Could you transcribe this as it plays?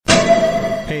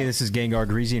Hey, this is Gengar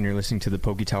Greasy, and you're listening to the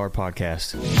PokeTower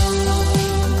Podcast.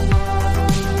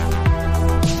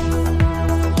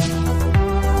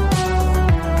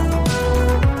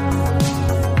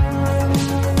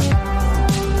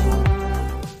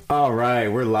 All right,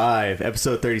 we're live.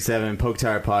 Episode 37,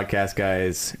 PokeTower Podcast,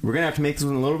 guys. We're going to have to make this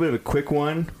one a little bit of a quick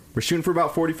one. We're shooting for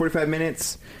about 40-45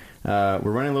 minutes. We're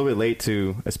running a little bit late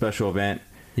to a special event.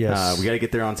 Yes. We got to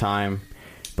get there on time.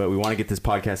 But we want to get this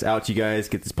podcast out to you guys.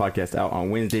 Get this podcast out on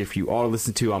Wednesday for you all to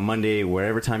listen to on Monday,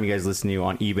 wherever time you guys listen to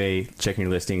on eBay, checking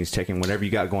your listings, checking whatever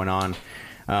you got going on.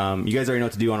 You guys already know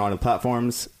what to do on all the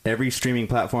platforms. Every streaming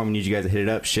platform, we need you guys to hit it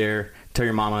up, share, tell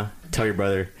your mama, tell your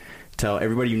brother, tell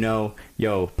everybody you know,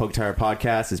 yo, PokeTower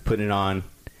Podcast is putting it on,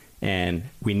 and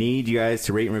we need you guys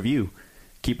to rate and review.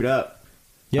 Keep it up.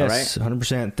 Yes, all right?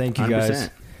 100%. Thank you, 100%. Guys.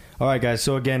 All right, guys.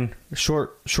 So again,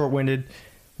 short-winded.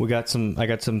 I got some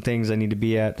things I need to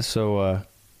be at. So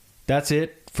that's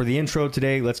it for the intro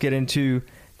today. Let's get into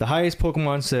the highest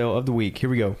Pokemon sale of the week. Here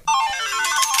we go.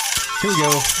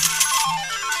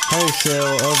 Highest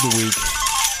sale of the week.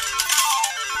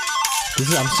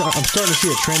 I'm starting to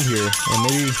see a trend here, and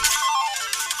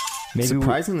maybe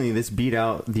surprisingly, this beat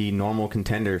out the normal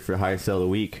contender for highest sale of the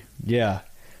week. Yeah,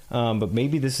 but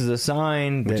maybe this is a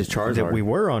sign that we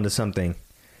were onto something.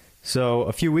 So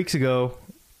a few weeks ago,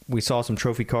 we saw some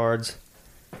trophy cards.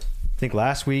 I think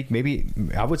last week, maybe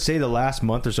I would say the last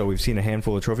month or so, we've seen a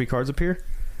handful of trophy cards appear.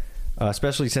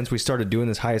 Especially since we started doing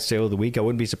this highest sale of the week, I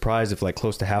wouldn't be surprised if like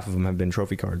close to half of them have been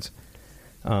trophy cards.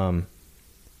 Yeah,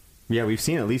 we've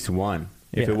seen at least one.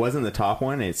 If it wasn't the top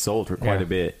one, it sold for quite a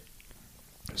bit.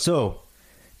 So,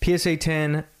 PSA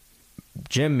 10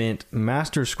 Gem Mint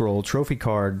Master Scroll Trophy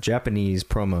Card Japanese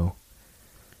promo.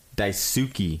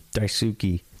 Daisuke.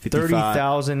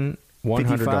 30,100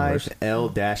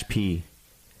 $55L-P.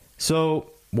 So,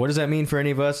 what does that mean for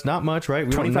any of us? Not much, right?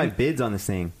 25 bids on this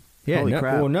thing. Yeah, holy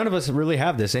crap. Well, none of us really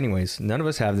have this anyways. None of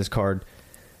us have this card.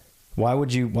 Why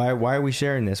are we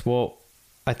sharing this? Well,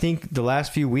 I think the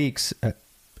last few weeks,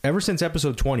 ever since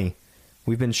episode 20,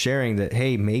 we've been sharing that,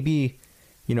 hey, maybe,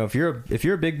 if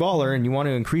you're a big baller and you want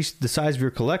to increase the size of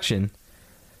your collection,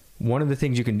 one of the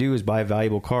things you can do is buy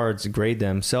valuable cards, grade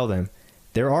them, sell them.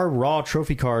 There are raw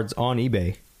trophy cards on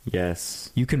eBay.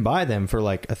 Yes. You can buy them for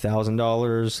like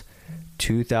 $1,000,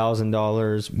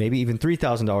 $2,000, maybe even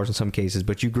 $3,000 in some cases,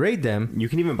 but you grade them. You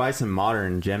can even buy some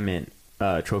modern Gem Mint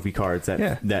trophy cards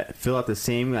that fill out the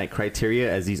same like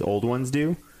criteria as these old ones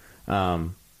do.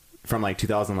 From like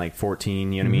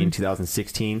 2014, you know what I mean,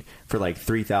 2016 for like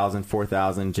 3,000,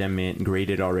 4,000 Gem Mint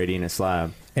graded already in a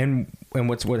slab. And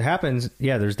what happens?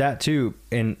 Yeah, there's that too.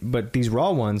 But these raw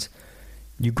ones,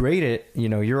 you grade it,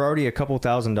 you're already a couple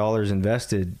 $1,000s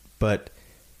invested, but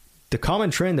the common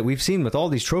trend that we've seen with all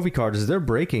these trophy cards is they're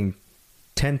breaking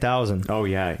 10,000. Oh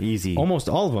yeah, easy. Almost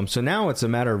all of them. So now it's a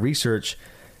matter of research.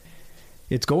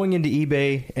 It's going into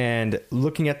eBay and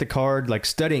looking at the card, like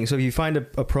studying. So if you find a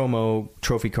promo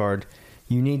trophy card,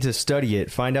 you need to study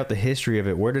it, find out the history of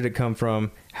it. Where did it come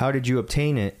from? How did you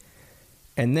obtain it?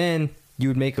 And then you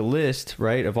would make a list,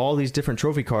 right, of all these different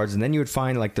trophy cards, and then you would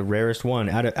find like the rarest one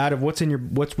out of what's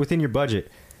within your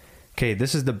budget. Okay,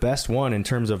 this is the best one in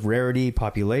terms of rarity,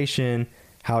 population,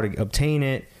 how to obtain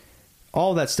it.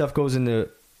 All that stuff goes into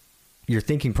your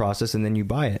thinking process, and then you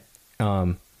buy it.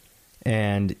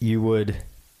 And you would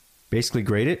basically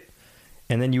grade it,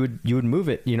 and then you would move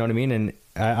it. You know what I mean? And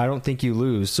I don't think you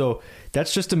lose. So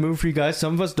that's just a move for you guys.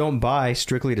 Some of us don't buy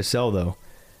strictly to sell, though.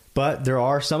 But there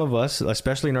are some of us,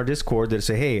 especially in our Discord, that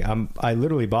say, hey, I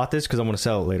literally bought this because I want to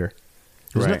sell it later.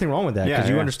 There's nothing wrong with that because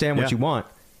you understand what you want.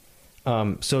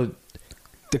 So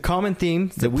the common theme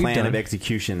that we've done... the plan of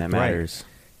execution that matters.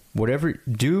 Right.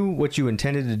 Do what you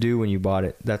intended to do when you bought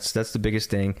it. That's the biggest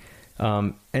thing.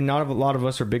 And not a lot of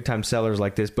us are big-time sellers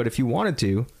like this, but if you wanted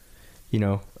to,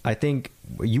 I think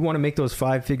you want to make those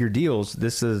 5-figure deals,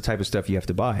 this is the type of stuff you have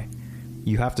to buy.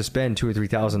 You have to spend $2,000 or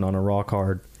 $3,000 on a raw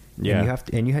card. Yeah,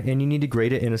 and you need to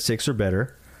grade it in a 6 or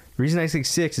better. The reason I say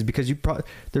 6 is because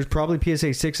there's probably PSA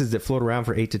 6s that float around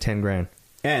for $8 to $10,000.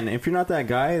 And if you're not that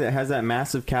guy that has that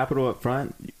massive capital up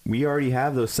front, we already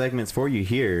have those segments for you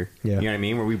here. Yeah. You know what I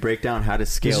mean? Where we break down how to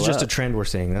scale up. This is just a trend we're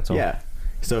seeing. That's all. Yeah.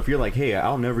 So if you're like, hey,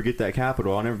 I'll never get that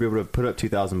capital, I'll never be able to put up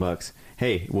 $2,000.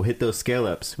 Hey, we'll hit those scale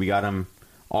ups. We got them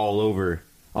all over.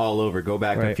 Go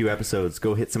back a few episodes.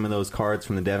 Go hit some of those cards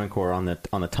from the Devon Core on the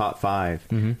top 5.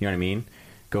 You know what I mean?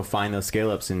 Go find those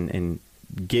scale ups and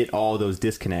get all those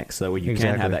disconnects so that way you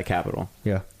can have that capital.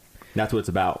 Yeah. That's what it's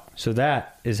about. So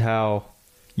that is how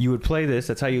you would play this.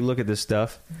 That's how you look at this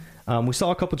stuff. We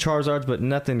saw a couple Charizards, but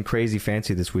nothing crazy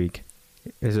fancy this week.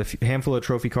 There's a handful of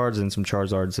trophy cards and some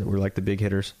Charizards that were like the big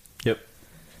hitters. Yep.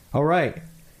 All right.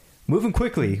 moving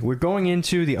quickly. We're going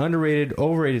into the underrated,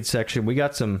 overrated section. We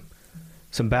got some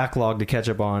backlog to catch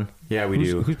up on. Yeah, we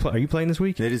do. Are you playing this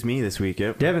week? It is me this week,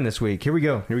 yep. Devin this week. Here we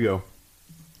go.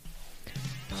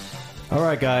 All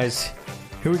right, guys.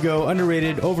 Here we go.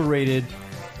 Underrated, overrated.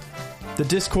 The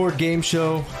Discord game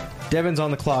show. Devin's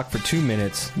on the clock for 2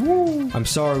 minutes. Woo. I'm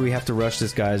sorry we have to rush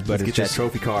this, guys, but Let's it's get just that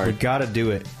trophy card. We gotta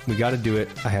do it.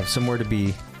 I have somewhere to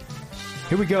be.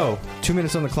 Here we go. 2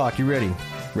 minutes on the clock. You ready?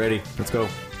 Ready. Let's go.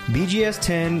 BGS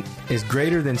 10 is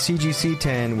greater than CGC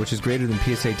 10, which is greater than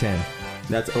PSA 10.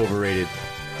 That's overrated.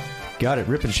 Got it.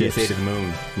 Ripping ships. PSA to the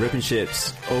moon. Ripping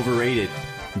ships. Overrated.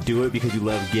 Do it because you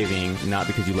love giving, not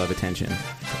because you love attention.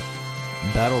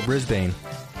 Battle of Brisbane.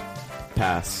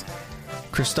 Pass.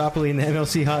 Christopoli in the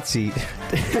MLC hot seat.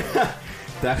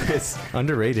 That was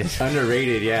underrated.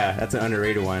 Underrated, yeah. That's an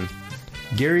underrated one.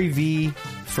 Gary V.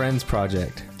 Friends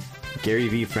Project. Gary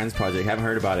V. Friends Project. Haven't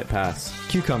heard about it. Pass.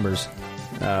 Cucumbers.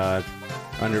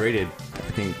 Underrated.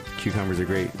 I think cucumbers are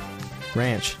great.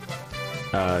 Ranch.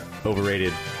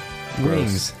 Overrated.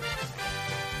 Wings. Gross.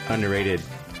 Underrated.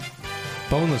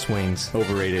 Boneless wings.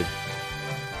 Overrated.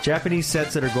 Japanese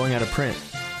sets that are going out of print.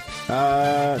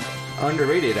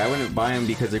 Underrated. I wouldn't buy them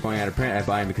because they're going out of print. I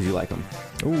buy them because you like them.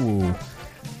 Ooh.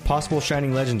 Possible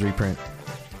Shining Legends reprint.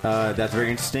 That's very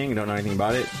interesting. I don't know anything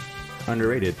about it.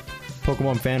 Underrated.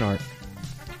 Pokemon fan art.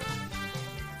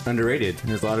 Underrated.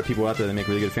 There's a lot of people out there that make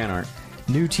really good fan art.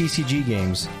 New TCG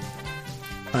games.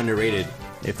 Underrated.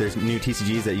 If there's new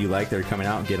TCGs that you like that are coming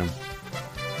out, get them.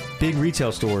 Big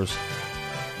retail stores.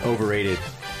 Overrated.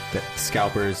 That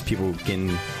scalpers, people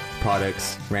getting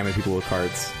products, ramming people with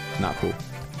cards. Not cool.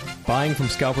 Buying from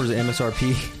scalpers at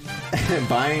MSRP.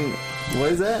 Buying...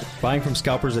 What is that? Buying from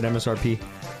scalpers at MSRP.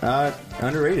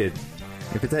 Underrated.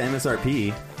 If it's at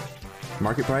MSRP,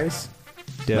 market price,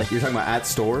 yeah. Like you're talking about at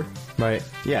store, right?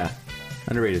 Yeah,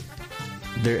 underrated.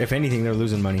 If anything, they're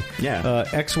losing money. Yeah.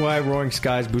 XY Roaring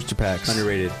Skies booster packs.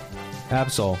 Underrated.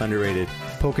 Absol. Underrated.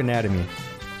 Poke Anatomy.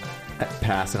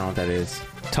 Pass. I don't know what that is.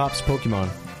 Topps Pokemon.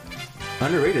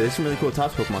 Underrated. There's some really cool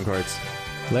Topps Pokemon cards.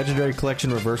 Legendary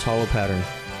Collection Reverse Hollow Pattern.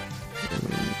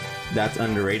 That's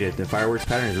underrated. The fireworks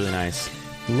pattern is really nice.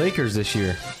 Lakers this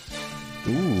year.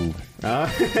 Ooh.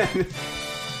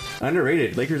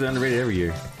 Underrated. Lakers are underrated every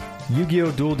year.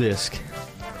 Yu-Gi-Oh! Dual Disc.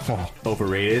 Oh.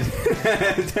 Overrated.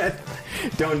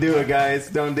 Don't do it, guys.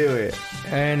 Don't do it.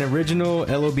 And original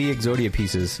LOB Exodia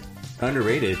pieces.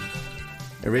 Underrated.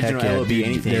 Original yeah, LOB dude,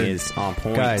 anything is on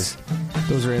point. Guys,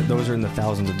 those are in the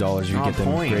thousands of dollars. You on get them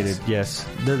point. graded. Yes,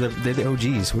 they're the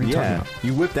OGs. What are you talking about?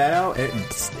 You whip that out.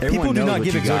 People do not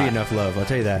give Exodia enough love. I'll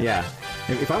tell you that. Yeah.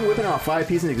 If I'm whipping out 5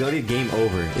 pieces in Exodia, game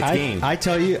over. It's game. I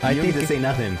tell you, I think to say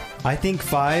nothing. I think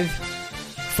five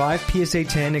PSA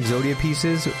 10 Exodia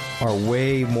pieces are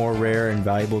way more rare and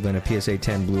valuable than a PSA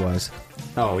 10 Blue Eyes.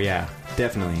 Oh yeah,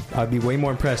 definitely. I'd be way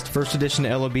more impressed. First edition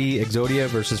LOB Exodia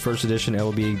versus first edition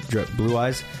LOB Blue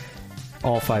Eyes.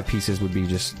 All 5 pieces would be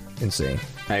just insane.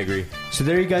 I agree. So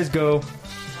there you guys go.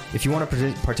 If you want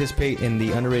to participate in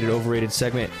the underrated, overrated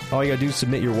segment, all you gotta do is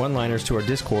submit your one-liners to our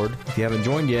Discord. If you haven't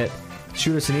joined yet,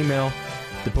 shoot us an email,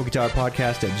 the PokeTower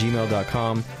Podcast at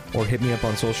gmail.com, or hit me up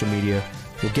on social media.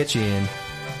 We'll get you in.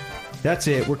 That's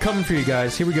it. We're coming for you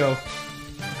guys. Here we go.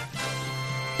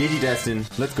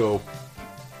 Digidestin, let's go.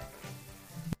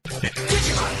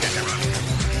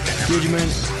 Digimon.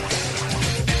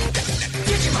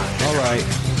 All right.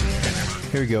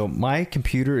 Here we go. My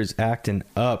computer is acting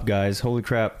up, guys. Holy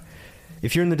crap.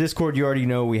 If you're in the Discord, you already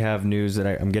know we have news that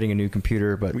I'm getting a new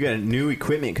computer, but we got new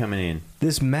equipment coming in.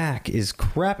 This Mac is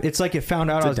crap. It's like it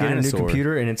found out I was getting a new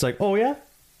computer, and it's like, oh yeah?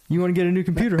 You want to get a new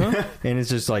computer, huh? And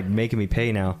it's just like making me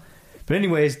pay now. But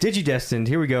anyways, Digidestined,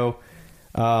 here we go.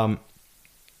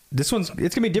 It's going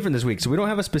to be different this week, so we don't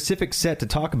have a specific set to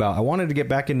talk about. I wanted to get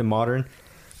back into Modern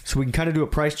so we can kind of do a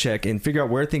price check and figure out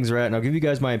where things are at, and I'll give you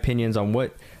guys my opinions on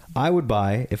what I would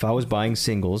buy if I was buying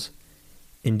singles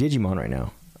in Digimon right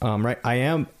now.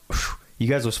 You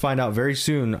guys will find out very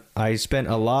soon. I spent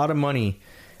a lot of money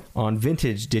on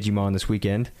vintage Digimon this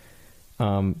weekend,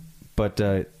 but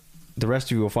the rest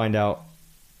of you will find out.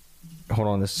 Hold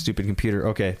on, this stupid computer.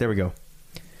 Okay, there we go.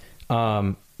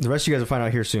 The rest of you guys will find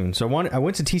out here soon. So I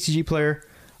went to TCG Player.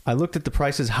 I looked at the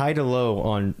prices high to low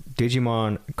on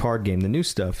Digimon card game, the new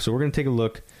stuff. So we're going to take a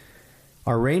look.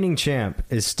 Our reigning champ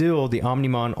is still the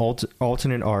Omnimon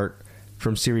alternate art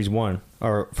from Series 1.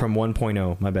 Or from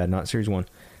 1.0. My bad, not Series 1.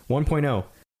 1.0.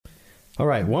 All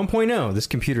right, 1.0. This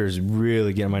computer is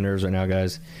really getting on my nerves right now,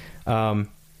 guys.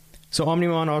 So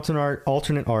Omnimon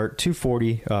alternate art,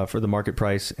 $240 for the market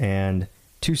price and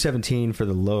 $217 for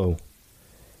the low.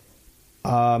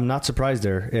 I'm not surprised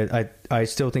there. I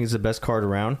still think it's the best card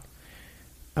around.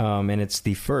 and it's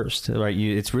the first, right?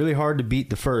 It's really hard to beat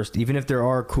the first, even if there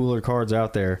are cooler cards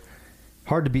out there.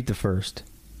 Hard to beat the first.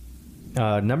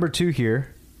 Number 2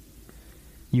 here,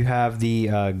 you have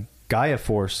the Gaia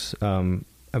Force.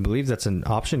 I believe that's an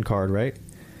option card, right?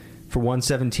 For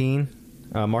 117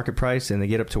 market price, and they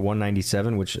get up to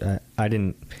 197, which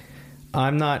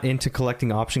I'm not into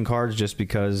collecting option cards just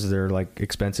because they're like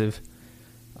expensive.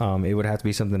 It would have to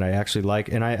be something I actually like,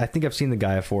 and I think I've seen the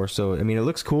Gaia Force, so I mean it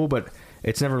looks cool, but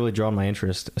it's never really drawn my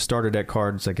interest. A starter deck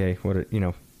card, it's like, hey,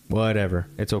 whatever,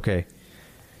 it's okay.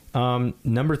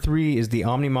 Number 3 is the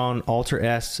Omnimon Alter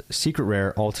S Secret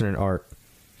Rare Alternate Art.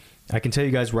 I can tell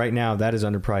you guys right now that is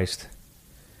underpriced.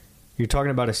 You're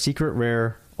talking about a Secret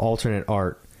Rare Alternate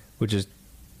Art, which is,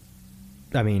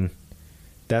 I mean,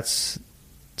 that's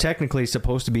technically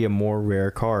supposed to be a more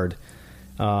rare card.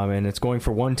 And it's going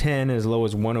for 110 as low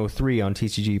as 103 on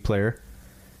TCG Player.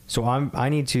 So I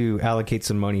need to allocate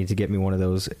some money to get me one of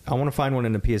those. I want to find one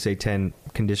in a PSA 10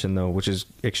 condition, though, which is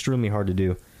extremely hard to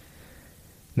do. And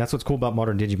that's what's cool about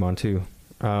Modern Digimon, too.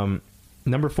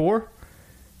 Number 4,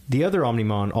 the other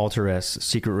Omnimon Alter S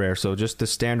Secret Rare. So just the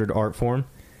standard art form.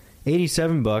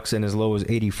 $87 and as low as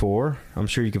 $84. I'm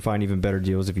sure you can find even better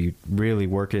deals if you really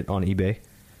work it on eBay.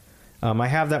 I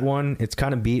have that one. It's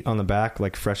kind of beat on the back,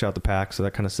 like fresh out the pack, so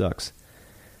that kind of sucks.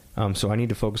 So I need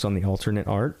to focus on the alternate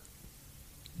art.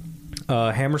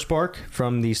 Hammer Spark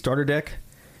from the starter deck,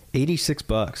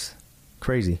 $86.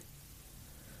 Crazy.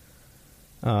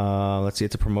 Let's see,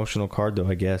 it's a promotional card though,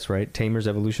 I guess, right? Tamer's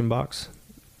Evolution Box.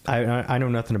 I know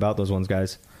nothing about those ones,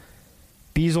 guys.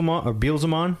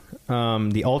 Beelzemon,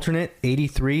 the alternate,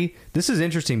 83. This is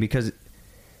interesting because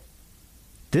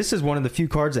this is one of the few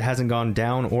cards that hasn't gone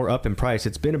down or up in price.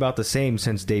 It's been about the same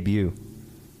since debut.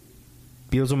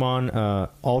 Beelzemon,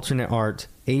 alternate art,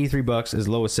 $83 as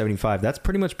low as $75. That's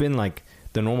pretty much been like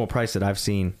the normal price that I've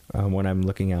seen when I'm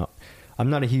looking out. I'm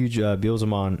not a huge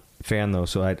Beelzemon fan though,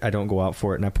 so I don't go out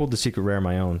for it. And I pulled the secret rare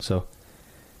my own, so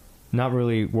not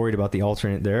really worried about the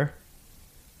alternate there.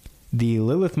 The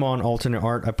Lilithmon alternate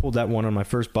art, I pulled that one on my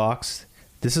first box.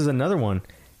 This is another one.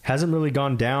 Hasn't really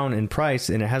gone down in price,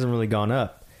 and it hasn't really gone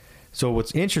up. So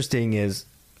what's interesting is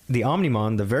the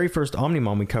Omnimon, the very first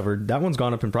Omnimon we covered, that one's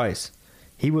gone up in price.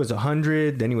 He was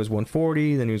 100, then he was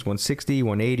 140, then he was 160,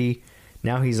 180.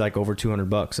 Now he's like over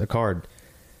 $200 a card.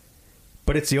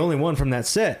 But it's the only one from that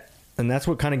set, and that's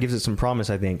what kind of gives it some promise,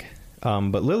 I think.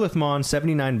 But Lilithmon,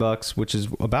 $79, which is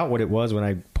about what it was when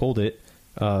I pulled it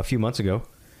a few months ago.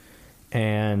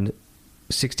 And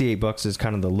 $68 is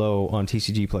kind of the low on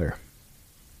TCG Player.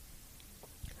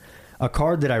 A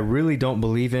card that I really don't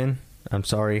believe in, I'm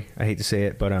sorry, I hate to say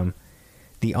it, but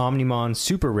the Omnimon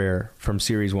Super Rare from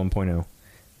Series 1.0.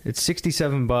 It's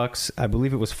 $67. I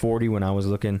believe it was $40 when I was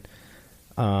looking.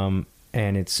 And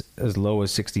it's as low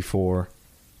as $64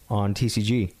 on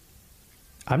TCG.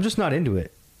 I'm just not into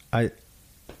it. I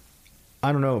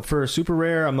don't know. For a Super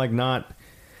Rare, I'm like not...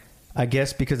 I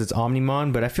guess because it's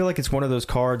Omnimon, but I feel like it's one of those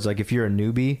cards, like if you're a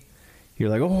newbie, you're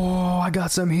like, oh, I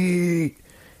got some heat.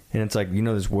 And it's like,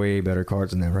 there's way better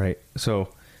cards than that, right? So,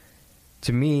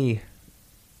 to me,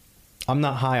 I'm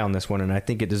not high on this one, and I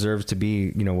think it deserves to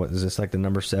be, what is this, like the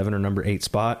number 7 or number 8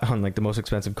 spot on like the most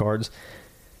expensive cards.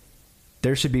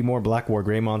 There should be more Black War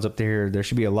Greymons up there. There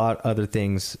should be a lot other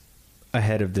things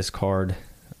ahead of this card.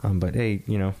 But hey,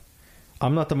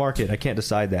 I'm not the market. I can't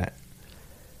decide that.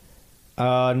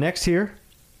 Next here,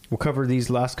 we'll cover these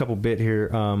last couple bit here.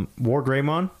 War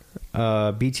Greymon,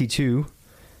 BT2.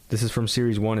 This is from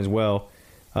Series 1 as well.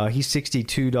 He's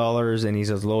 $62 and he's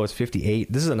as low as $58.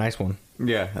 This is a nice one.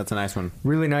 Yeah, that's a nice one.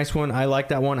 Really nice one. I like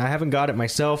that one. I haven't got it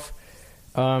myself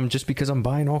just because I'm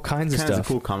buying all kinds of stuff. It's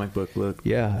a cool comic book look.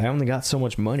 Yeah, I only got so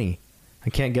much money.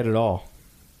 I can't get it all.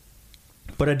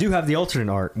 But I do have the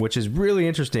alternate art, which is really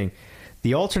interesting.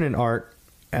 The alternate art,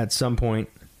 at some point...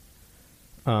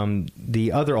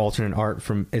 the other alternate art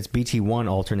from it's BT1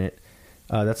 alternate.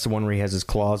 That's the one where he has his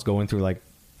claws going through like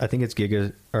I think it's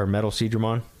Giga or Metal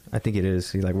Seedramon. I think it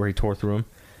is. Where he tore through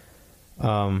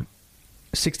him.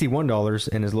 $61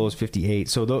 and as low as $58.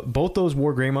 So both those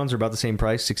War Greymons are about the same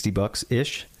price, $60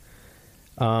 ish.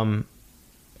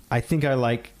 I think I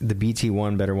like the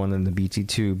BT1 better one than the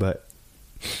BT2, but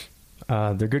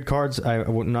they're good cards.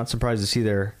 I'm not surprised to see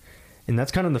there. And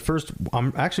that's kind of the first...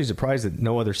 I'm actually surprised that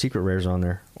no other secret rares on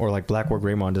there. Or like Black War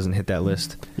Greymon doesn't hit that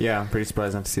list. Yeah, I'm pretty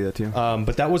surprised not to see that too.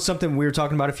 But that was something we were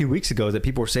talking about a few weeks ago, that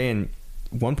people were saying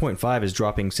 1.5 is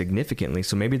dropping significantly.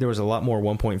 So maybe there was a lot more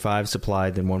 1.5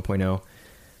 supplied than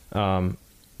 1.0.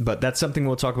 But that's something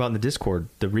we'll talk about in the Discord.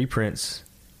 The reprints,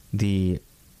 the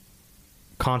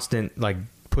constant like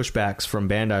pushbacks from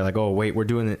Bandai, like, oh wait, we're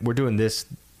doing this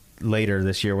later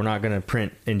this year. We're not going to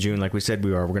print in June like we said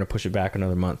we are. We're going to push it back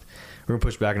another month.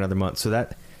 So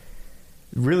that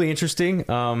really interesting.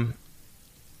 And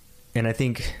I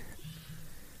think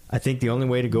the only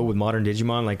way to go with modern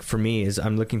Digimon, like for me, is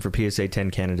I'm looking for PSA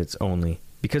 10 candidates only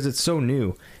because it's so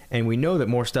new and we know that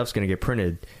more stuff's going to get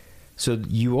printed. So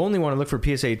you only want to look for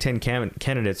PSA 10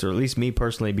 candidates, or at least me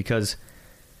personally, because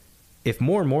if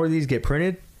more and more of these get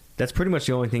printed, that's pretty much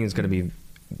the only thing that's going to be,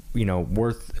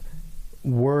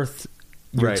 worth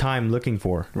your time looking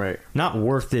for. Right. Not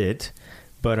worth it,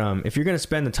 but if you're going to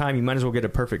spend the time, you might as well get a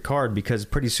perfect card, because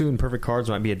pretty soon perfect cards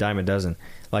might be a dime a dozen.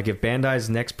 Like if Bandai's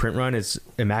next print run is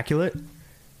immaculate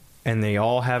and they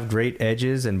all have great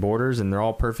edges and borders and they're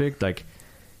all perfect, like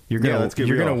you're gonna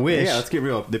wish. Yeah, let's get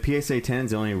real. The PSA 10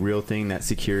 is the only real thing that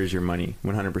secures your money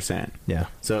 100%. Yeah.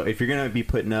 So if you're gonna be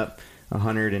putting up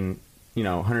 $120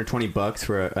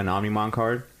 for an Omnimon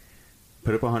card,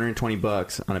 put up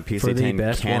 $120 on a PSA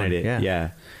 10 candidate.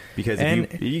 Yeah. Because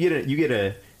if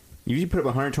you put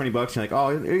up $120, you're like,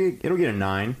 oh, it'll get a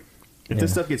 9. If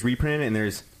this stuff gets reprinted and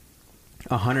there's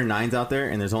 100 9s out there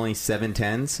and there's only 7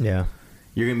 10s,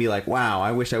 you're gonna be like, wow,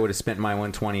 I wish I would have spent my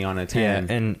 120 on a 10.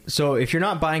 Yeah, and so if you're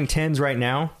not buying 10s right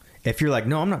now, if you're like,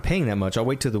 no, I'm not paying that much, I'll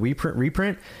wait till the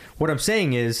reprint. What I'm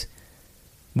saying is,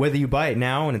 whether you buy it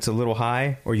now and it's a little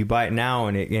high, or you buy it now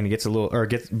and it gets a little, or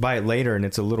buy it later and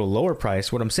it's a little lower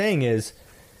price, what I'm saying is,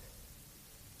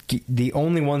 the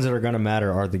only ones that are going to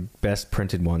matter are the best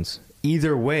printed ones.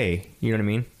 Either way, you know what I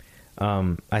mean?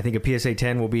 I think a PSA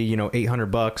 10 will be,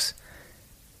 $800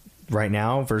 right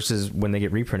now versus when they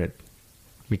get reprinted,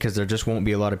 because there just won't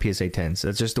be a lot of PSA 10s.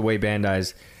 That's just the way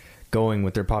Bandai's going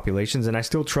with their populations, and I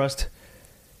still trust.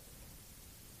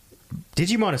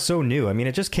 Digimon is so new. I mean,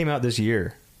 it just came out this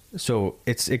year, so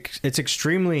it's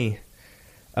extremely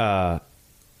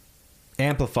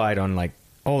amplified on like,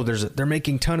 oh, they're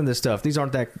making a ton of this stuff. These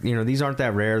aren't that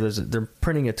rare. They're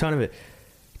printing a ton of it.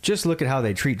 Just look at how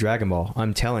they treat Dragon Ball.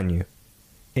 I'm telling you,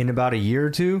 in about a year or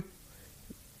two,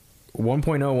 1.0,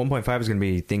 1.5 is going to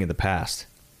be a thing of the past.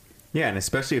 Yeah, and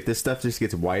especially if this stuff just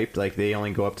gets wiped, like they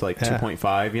only go up to like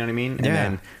 2.5, you know what I mean? And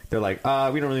then they're like,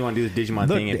 we don't really want to do the Digimon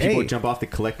thing. And people jump off the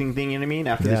collecting thing, you know what I mean?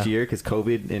 After this year, because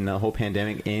COVID and the whole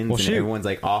pandemic ends, and everyone's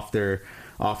like off their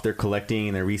collecting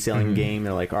and their reselling game.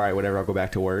 They're like, all right, whatever, I'll go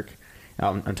back to work.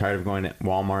 I'm tired of going to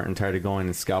Walmart. I'm tired of going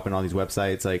and scalping all these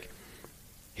websites. Like,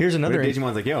 here's another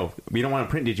Digimon's like, yo, we don't want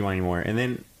to print Digimon anymore. And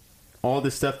then all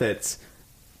this stuff that's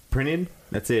printed,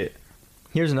 that's it.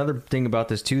 Here's another thing about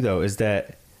this too, though, is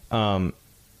that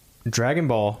Dragon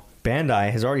Ball Bandai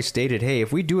has already stated, hey,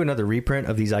 if we do another reprint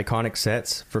of these iconic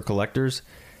sets for collectors,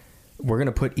 we're going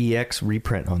to put EX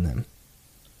reprint on them.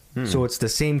 So it's the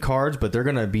same cards, but they're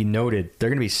going to be noted. They're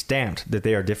going to be stamped that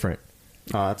they are different.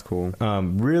 Oh, that's cool.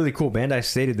 Really cool. Bandai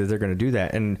stated that they're going to do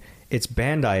that. And it's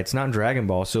Bandai. It's not Dragon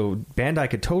Ball. So Bandai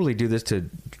could totally do this to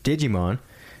Digimon,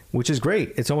 which is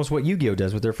great. It's almost what Yu-Gi-Oh!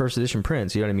 Does with their first edition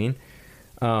prints. You know what I mean?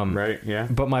 Right, yeah.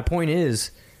 But my point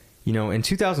is, in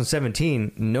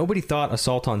 2017, nobody thought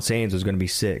Assault on Saiyans was going to be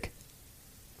sick.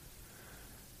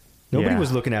 Nobody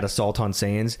was looking at Assault on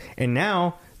Saiyans. And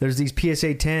now there's these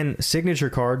PSA 10 signature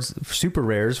cards, super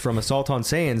rares from Assault on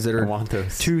Saiyans that are $2,000,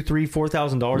 $3,000,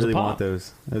 $4,000 really a pop. Want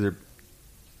those. Those are.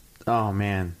 Oh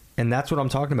man. And that's what I'm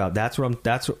talking about. That's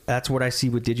what I see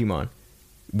with Digimon.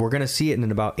 We're gonna see it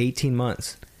in about 18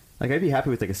 months. Like, I'd be happy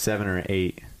with like a 7 or an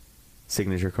 8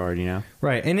 signature card,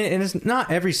 Right, and it's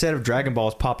not every set of Dragon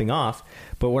Balls popping off,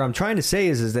 but what I'm trying to say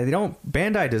is that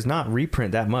Bandai does not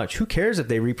reprint that much. Who cares if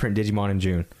they reprint Digimon in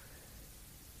June?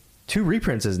 2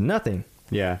 reprints is nothing.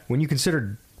 Yeah, when you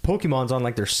consider Pokemon's on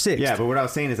like their 6th. Yeah, but what I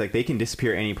was saying is like they can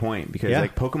disappear at any point because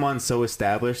like Pokemon's so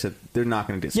established that they're not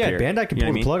going to disappear. Yeah, Bandai can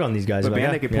pull the plug on these guys. But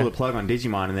Bandai could pull the plug on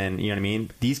Digimon, and then, you know what I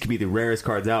mean? These could be the rarest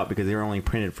cards out because they were only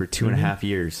printed for 2.5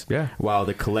 years. Yeah. While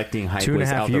the collecting hype was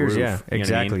out the roof. Yeah,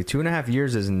 exactly. 2.5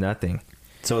 years is nothing.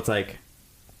 So it's like,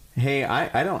 hey,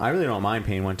 I really don't mind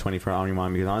paying $120 for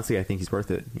Omnimon because honestly I think he's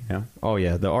worth it, Oh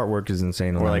yeah, the artwork is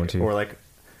insane on that one too. Or like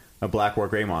a Black War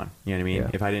Greymon, you know what I mean? Yeah.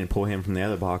 If I didn't pull him from the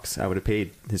other box, I would have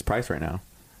paid his price right now.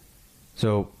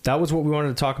 So that was what we wanted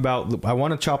to talk about. I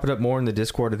want to chop it up more in the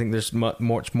Discord. I think there's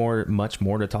much more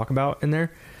to talk about in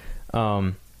there.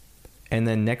 And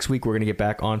then next week we're going to get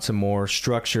back on some more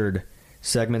structured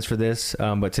segments for this.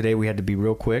 But today we had to be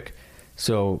real quick.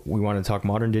 So we want to talk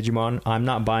modern Digimon. I'm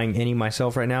not buying any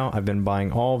myself right now. I've been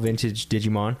buying all vintage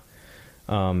Digimon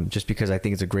just because I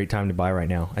think it's a great time to buy right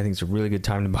now. I think it's a really good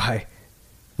time to buy.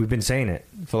 We've been saying it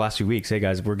for the last few weeks. Hey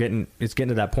guys, it's getting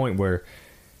to that point where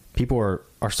people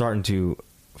are starting to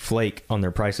flake on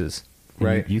their prices.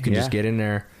 Right. You can just get in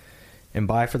there and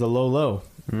buy for the low.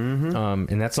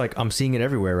 Mm-hmm. And that's like, I'm seeing it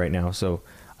everywhere right now. So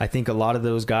I think a lot of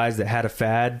those guys that had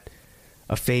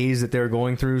a phase that they were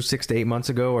going through 6 to 8 months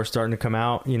ago are starting to come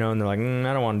out, and they're like,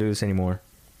 I don't want to do this anymore.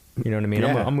 You know what I mean?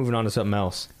 Yeah. I'm moving on to something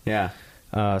else. Yeah.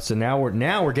 So now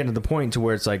we're getting to the point to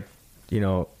where it's like,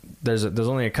 there's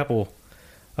only a couple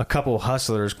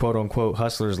hustlers, quote unquote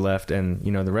hustlers left, and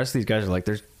the rest of these guys are like,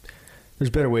 there's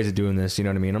better ways of doing this. You know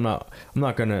what I mean? I'm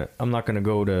not gonna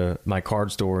go to my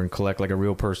card store and collect like a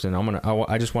real person.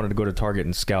 I just wanted to go to Target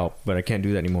and scalp, but I can't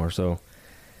do that anymore. So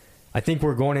I think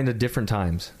we're going into different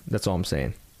times. That's all I'm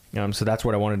saying. So that's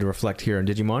what I wanted to reflect here on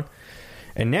Digimon.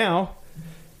 And now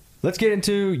let's get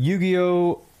into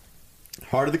Yu-Gi-Oh!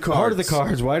 Heart of the Cards. Heart of the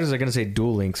Cards. Why was I going to say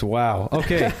Duel Links? Wow.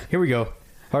 Okay, here we go.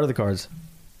 Heart of the Cards.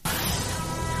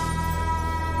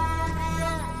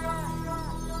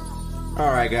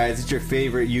 All right, guys. It's your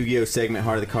favorite Yu-Gi-Oh! Segment,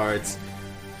 Heart of the Cards.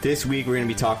 This week, we're going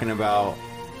to be talking about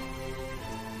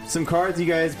some cards you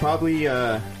guys probably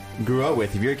grew up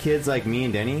with. If you're kids like me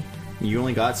and Denny, you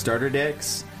only got starter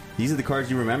decks. These are the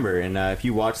cards you remember. And if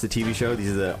you watch the TV show,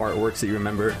 these are the artworks that you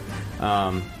remember.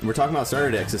 We're talking about starter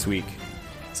decks this week.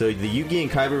 So the Yugi and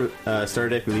Kaiba starter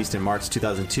deck released in March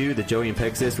 2002. The Joey and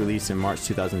Pegasus released in March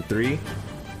 2003.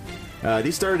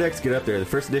 These starter decks get up there. The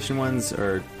first edition ones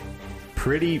are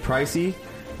pretty pricey.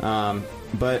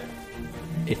 But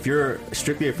if you're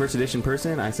strictly a first edition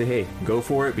person, I say, hey, go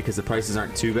for it because the prices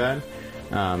aren't too bad.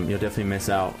 You'll definitely miss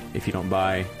out if you don't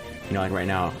buy, like right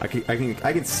now. I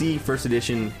can see first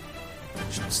edition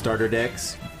starter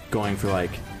decks going for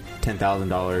like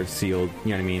 $10,000 sealed,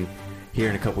 you know what I mean, here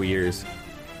in a couple years.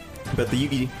 But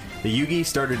the Yugi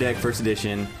starter deck first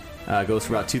edition goes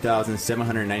for about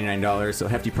 $2,799, so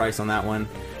hefty price on that one.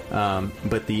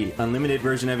 But the unlimited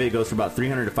version of it goes for about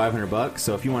 $300 to $500.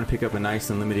 So if you want to pick up a nice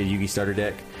unlimited Yugi starter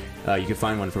deck, you can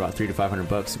find one for about $300 to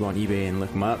 $500. Go on eBay and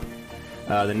look them up.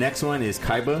 The next one is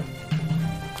Kaiba.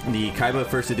 The Kaiba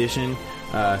first edition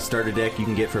starter deck you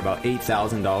can get for about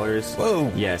 $8,000.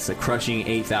 Whoa! Yes, a crushing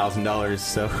 $8,000.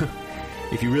 So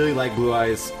if you really like Blue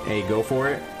Eyes, hey, go for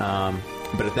it.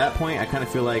 But at that point, I kind of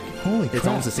feel like it's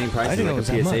almost the same price as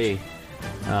like a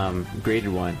PSA graded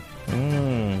one.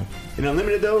 And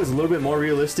unlimited though is a little bit more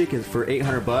realistic. It's for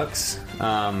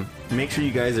 $800. Make sure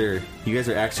you guys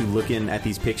are actually looking at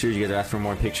these pictures. You guys are asking for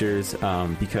more pictures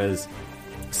because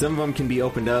some of them can be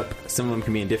opened up. Some of them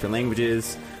can be in different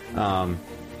languages.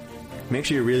 Make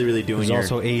sure you're really doing.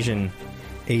 There's also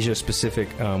Asia specific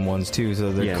ones too.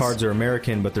 So the cards are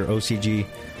American, but they're OCG.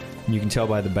 You can tell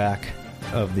by the back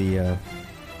of the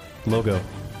logo.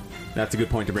 That's a good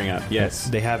point to bring up. Yes,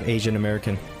 they have Asian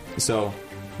American. So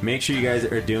make sure you guys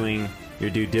are doing your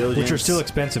due diligence. Which are still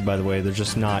expensive, by the way. They're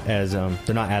just not as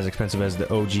expensive as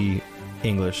the OG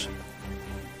English.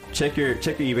 Check your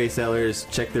eBay sellers,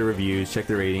 check their reviews, check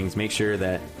their ratings. Make sure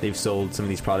that they've sold some of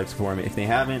these products before. If they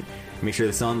haven't, make sure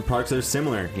they're selling products that are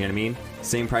similar. You know what I mean?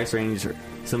 Same price range, or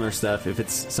similar stuff. If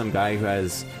it's some guy who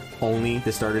has only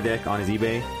the starter deck on his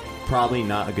eBay, probably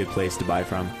not a good place to buy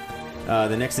from.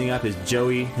 The next thing up is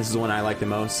Joey. This is the one I like the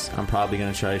most. I'm probably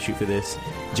going to try to shoot for this.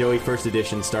 Joey first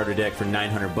edition starter deck for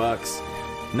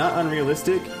 $900. Not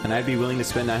unrealistic, and I'd be willing to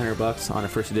spend $900 on a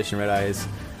first edition Red Eyes.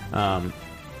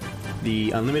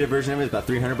 The unlimited version of it is about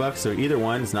 $300, so either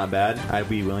one is not bad. I'd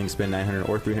be willing to spend $900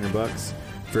 or $300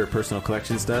 for personal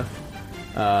collection stuff.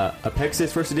 A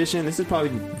Pegasus first edition. This is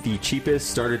probably the cheapest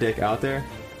starter deck out there.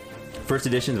 First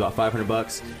edition is about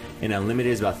 $500, and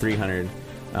unlimited is about $300.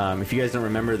 If you guys don't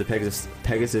remember the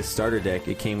Pegasus starter deck,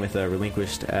 it came with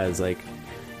Relinquished as like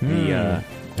the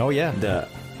the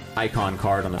icon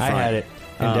card on the front. I had it,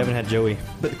 and Devin had Joey.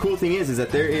 But the cool thing is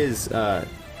that there is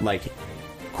like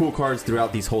cool cards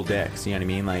throughout these whole decks. You know what I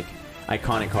mean? Like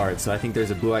iconic cards. So I think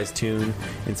there's a Blue Eyes Toon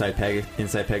inside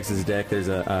Pegasus' deck. There's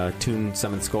a Toon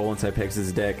Summon Skull inside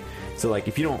Pegasus' deck. So like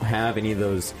if you don't have any of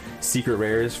those secret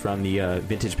rares from the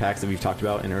vintage packs that we've talked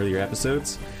about in earlier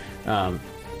episodes,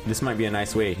 this might be a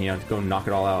nice way, to go knock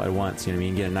it all out at once. You know what I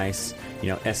mean? Get a nice,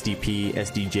 SDP,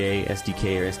 SDJ,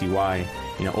 SDK, or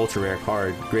SDY, ultra rare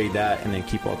card. Grade that, and then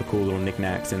keep all the cool little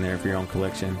knickknacks in there for your own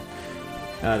collection.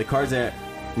 The cards that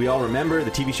we all remember,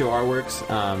 the TV show artworks,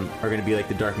 are going to be like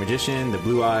the Dark Magician, the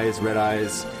Blue Eyes, Red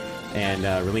Eyes, and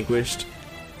Relinquished.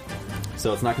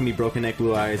 So it's not going to be Broken Neck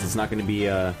Blue Eyes. It's not going to be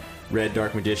Red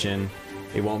Dark Magician.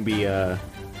 It won't be,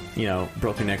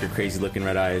 Broken Neck or Crazy Looking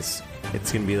Red Eyes.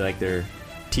 It's going to be like their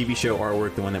TV show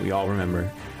artwork, the one that we all remember.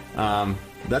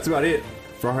 That's about it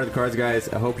for Heart of the Cards, guys.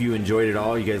 I hope you enjoyed it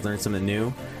all. You guys learned something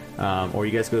new. Or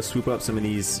you guys go swoop up some of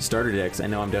these starter decks. I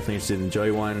know I'm definitely interested in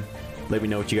Joey one. Let me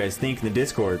know what you guys think in the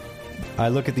Discord. I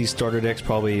look at these starter decks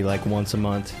probably like once a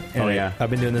month. And I've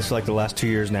been doing this for like the last 2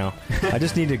 years now. I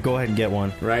just need to go ahead and get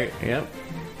one. Right, yep.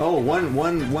 Oh,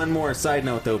 one more side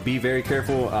note though. Be very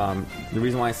careful. The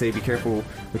reason why I say be careful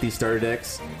with these starter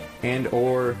decks and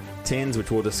or tins, which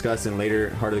we'll discuss in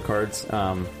later Heart of the Cards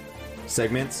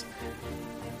segments.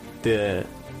 The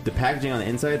packaging on the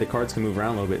inside, the cards can move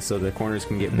around a little bit, so the corners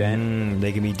can get bent.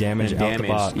 They can be damaged out the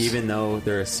box, even though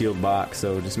they're a sealed box.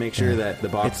 So just make sure that the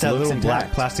box it's that looks little intact.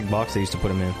 black plastic box they used to put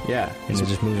them in. Yeah, and it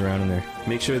just moves around in there.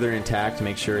 Make sure they're intact.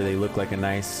 Make sure they look like a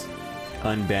nice,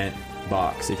 unbent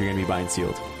box if you're going to be buying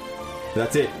sealed.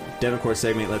 That's it. Devon Core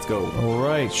segment. Let's go. All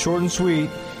right, short and sweet.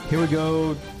 Here we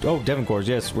go. Oh, Devon Cores.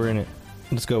 Yes, we're in it.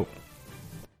 Let's go.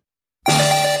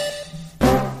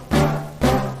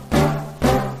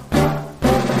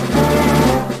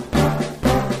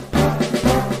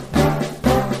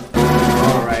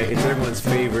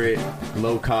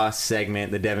 Low cost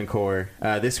segment, the Devon Core.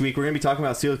 This week we're going to be talking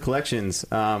about sealed collections.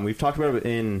 We've talked about it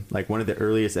in like one of the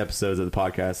earliest episodes of the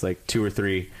podcast, like 2 or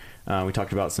 3. We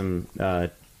talked about some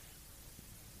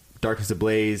Darkness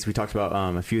Ablaze. We talked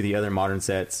about a few of the other modern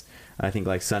sets. I think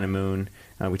like Sun and Moon.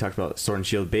 We talked about Sword and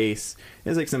Shield base.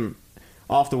 There's like some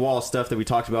off the wall stuff that we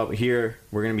talked about. But here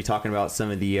we're going to be talking about some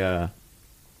of the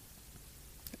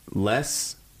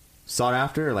less sought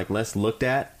after, like less looked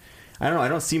at. I don't know. I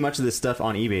don't see much of this stuff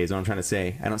on eBay is what I'm trying to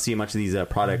say. I don't see much of these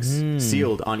products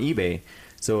sealed on eBay.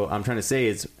 So what I'm trying to say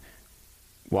is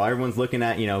while everyone's looking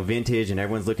at, vintage and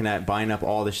everyone's looking at buying up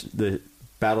all the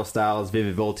battle styles,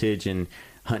 Vivid Voltage, and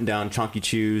hunting down Chonky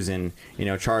Chews and,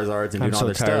 Charizards and doing all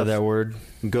their stuff. I'm so tired of that word.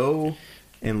 Go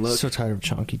and look. So tired of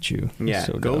Chonky Chew. Yeah.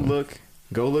 So go dumb.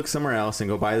 look somewhere else and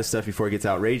go buy this stuff before it gets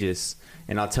outrageous.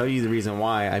 And I'll tell you the reason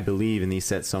why I believe in these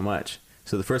sets so much.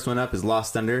 So the first one up is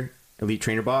Lost Thunder Elite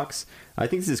Trainer Box. I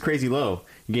think this is crazy low.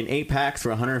 You get 8 packs for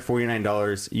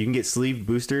 $149. You can get sleeved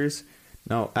boosters.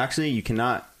 No, actually, you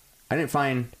cannot. I didn't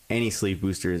find any sleeve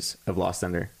boosters of Lost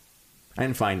Thunder. I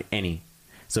didn't find any.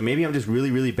 So maybe I'm just really,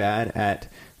 really bad at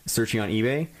searching on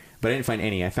eBay, but I didn't find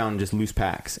any. I found just loose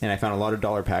packs, and I found a lot of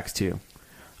dollar packs too.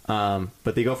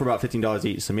 But they go for about $15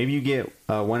 each. So maybe you get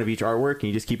one of each artwork, and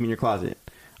you just keep them in your closet.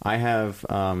 I have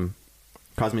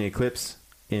Cosmic Eclipse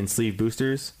in sleeve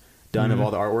boosters done of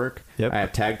all the artwork. Yep. I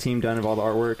have Tag Team done of all the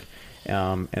artwork.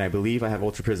 And I believe I have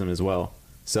Ultra Prism as well.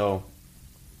 So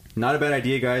not a bad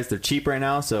idea, guys. They're cheap right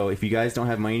now. So if you guys don't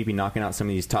have money to be knocking out some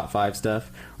of these top 5 stuff,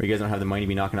 or you guys don't have the money to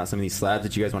be knocking out some of these slabs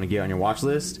that you guys want to get on your watch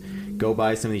list, go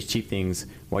buy some of these cheap things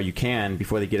while you can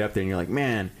before they get up there and you're like,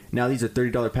 man, now these are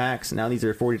 $30 packs. Now these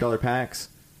are $40 packs.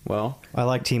 Well, I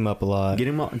like Team Up a lot. Get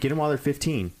them while they're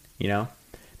 15, The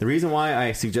reason why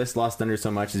I suggest Lost Thunder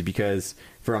so much is because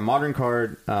for a modern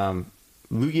card, Lugia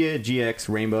GX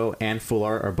Rainbow and Full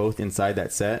Art are both inside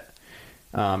that set.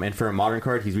 And for a modern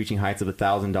card, he's reaching heights of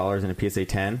 $1,000 in a PSA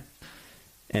 10.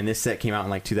 And this set came out in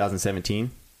like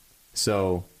 2017.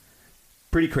 So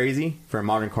pretty crazy for a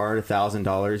modern card, $1,000. You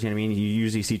know what I mean? You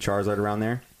usually see Charizard around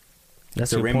there.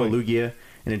 That's a Rainbow point. Lugia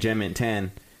and a Gem Mint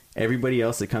 10. Everybody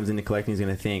else that comes into collecting is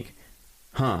going to think,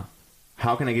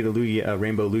 how can I get a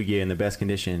Rainbow Lugia in the best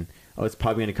condition? Oh, it's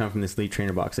probably going to come from this Elite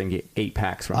Trainer Box I can get 8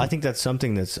 packs from. I think that's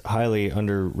something that's highly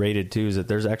underrated too, is that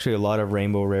there's actually a lot of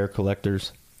Rainbow Rare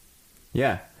collectors.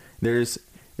 Yeah. There's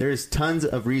tons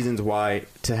of reasons why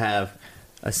to have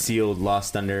a sealed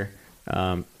Lost Thunder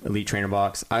Elite Trainer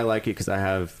Box. I like it because I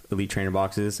have Elite Trainer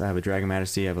Boxes. I have a Dragon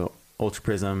Majesty. I have an Ultra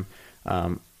Prism.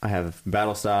 I have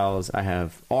Battle Styles. I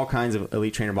have all kinds of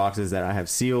Elite Trainer Boxes that I have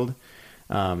sealed.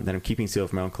 That I'm keeping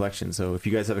sealed for my own collection. So if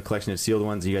you guys have a collection of sealed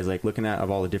ones you guys like looking at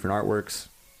of all the different artworks,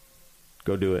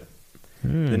 go do it.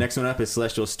 The next one up is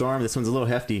Celestial Storm. This one's a little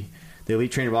hefty. The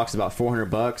Elite Trainer Box is about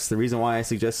 $400. The reason why I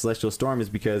suggest Celestial Storm is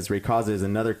because Rayquaza is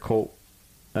another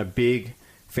a big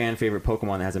fan favorite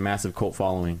Pokemon that has a massive cult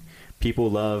following. People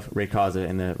love Rayquaza,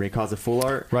 and the Rayquaza Full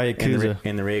Art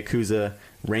and the Rayquaza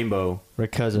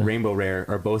Rainbow Rare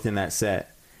are both in that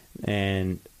set.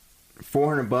 And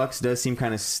 $400 does seem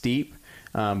kind of steep.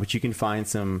 But you can find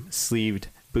some sleeved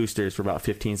boosters for about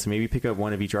 $15. So maybe pick up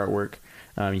one of each artwork.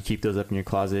 You keep those up in your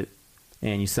closet,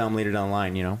 and you sell them later down the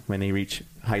line. When they reach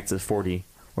heights of $40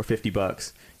 or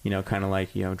 $50. Kind of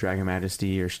like Dragon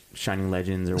Majesty or Shining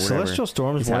Legends or whatever. Celestial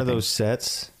Storm is one of those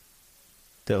sets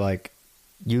that like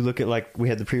you look at, like we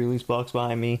had the pre-release box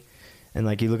behind me, and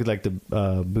like you look at like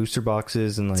the booster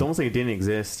boxes and like it's almost like it didn't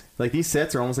exist. Like these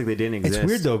sets are almost like they didn't exist. It's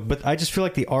weird though, but I just feel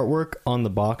like the artwork on the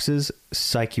boxes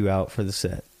psych you out for the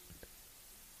set.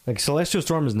 Like Celestial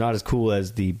Storm is not as cool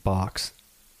as the box.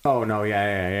 Oh no,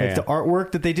 yeah. Like the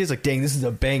artwork that they did is like, dang, this is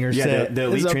a banger set. The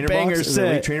Elite Trainer Box. The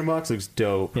Elite Trainer Box looks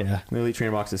dope. Yeah, the Elite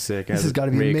Trainer Box is sick. This has got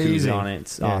to be amazing on it.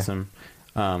 It's awesome.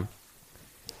 But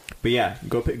yeah,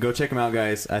 go check them out,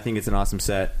 guys. I think it's an awesome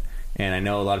set, and I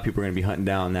know a lot of people are going to be hunting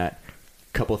down that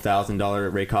couple $1,000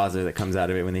 Rayquaza that comes out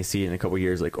of it when they see it in a couple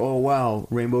years. Like, oh wow,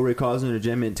 Rainbow Rayquaza in a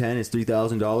Gem Mint 10 is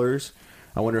 $3,000.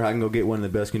 I wonder how I can go get one in the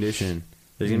best condition.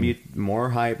 There's going to be more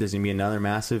hype. There's going to be another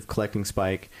massive collecting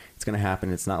spike. It's going to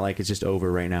happen. It's not like it's just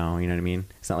over right now. You know what I mean?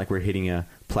 It's not like we're hitting a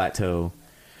plateau.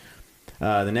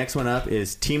 The next one up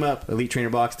is Team Up Elite Trainer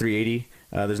Box 380.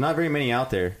 There's not very many out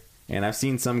there, and I've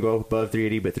seen some go above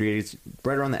 380, but 380 is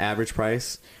right around the average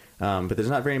price. But there's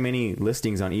not very many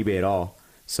listings on eBay at all.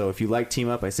 So if you like Team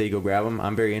Up, I say go grab them.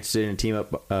 I'm very interested in Team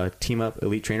Up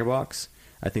Elite Trainer Box.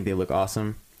 I think they look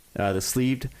awesome. The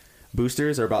sleeved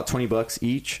boosters are about $20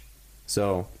 each.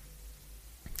 So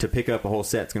to pick up a whole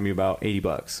set, it's going to be about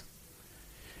 $80.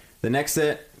 The next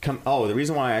set, the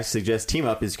reason why I suggest Team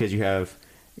Up is because you have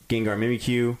Gengar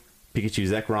Mimikyu, Pikachu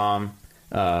Zekrom,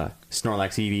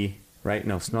 Snorlax Eevee, right?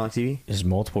 No, Snorlax Eevee? There's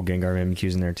multiple Gengar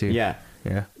Mimikyus in there, too. Yeah.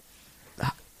 Yeah.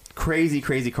 Crazy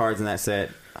cards in that set.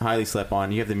 Highly slept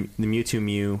on. You have the Mewtwo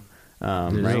Mew.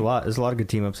 There's right? There's a lot of good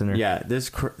team ups in there. Yeah,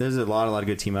 there's a lot of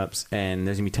good team ups, and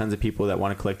there's gonna be tons of people that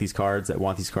want to collect these cards, that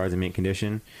want these cards in mint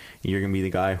condition. And you're gonna be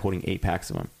the guy holding 8 packs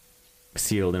of them,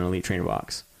 sealed in an Elite Trainer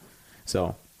box.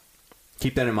 So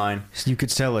keep that in mind. So you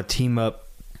could sell a team up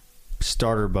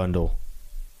starter bundle.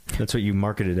 That's what you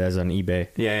market it as on eBay.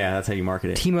 Yeah, that's how you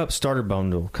market it. Team up starter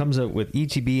bundle comes up with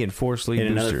ETB and 4 sleeve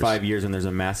in boosters. Another 5 years when there's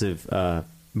a massive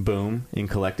boom in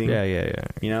collecting. Yeah.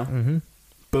 You know. Mm-hmm.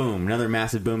 Boom, another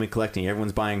massive boom in collecting.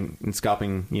 Everyone's buying and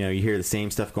scalping. You know, you hear the same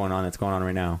stuff going on that's going on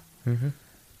right now. Mm-hmm.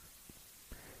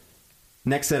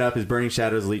 Next setup is Burning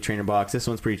Shadows Elite Trainer Box. This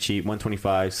one's pretty cheap,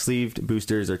 $125. Sleeved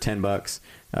boosters are $10.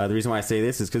 The reason why I say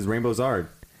this is because Rainbow Zard.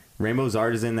 Rainbow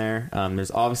Zard is in there.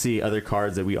 There's obviously other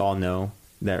cards that we all know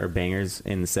that are bangers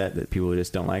in the set that people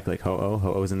just don't like Ho-Oh.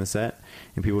 Ho-Oh's in the set,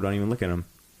 and people don't even look at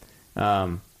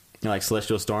them. Like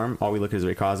Celestial Storm, all we look at is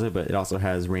Rayquaza, but it also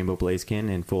has Rainbow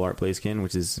Blaziken and Full Art Blaziken,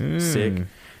 which is sick.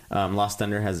 Lost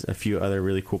Thunder has a few other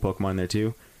really cool Pokemon in there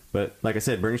too. But like I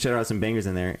said, Burning Shadow has some bangers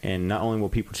in there, and not only will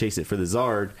people chase it for the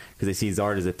Zard, because they see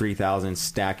Zard as a 3,000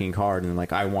 stacking card, and they're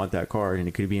like, I want that card, and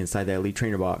it could be inside that Elite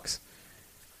Trainer box.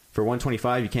 For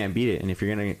 $125, you can't beat it, and if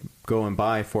you're going to go and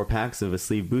buy 4 packs of a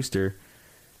sleeve booster,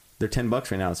 they're $10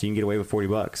 right now, so you can get away with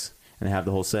 $40 and have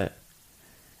the whole set.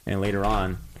 And later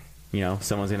on, you know,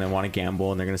 someone's going to want to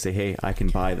gamble, and they're going to say, hey, I can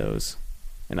buy those,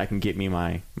 and I can get me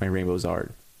my Rainbow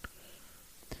Zard.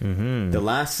 Mm-hmm. The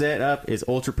last set up is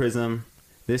Ultra Prism.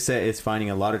 This set is finding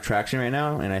a lot of traction right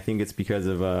now, and I think it's because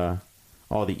of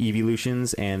all the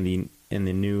evolutions and the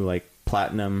new like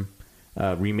Platinum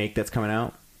remake that's coming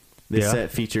out. This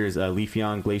set features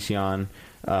Leafeon, Glaceon,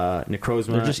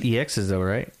 Necrozma. They're just EXs though,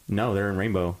 right? No, they're in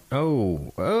Rainbow.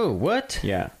 Oh, what?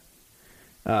 Yeah.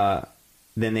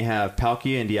 Then they have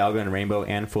Palkia and Dialga in Rainbow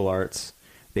and Full Arts.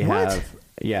 They have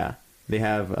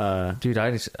dude,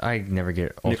 I never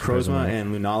get Necrozma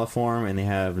and Lunala form, and they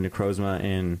have Necrozma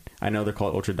in, I know they're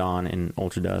called Ultra Dawn and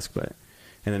Ultra Dusk, and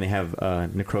then they have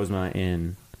Necrozma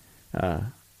in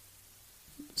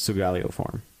Solgaleo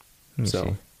form.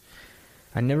 So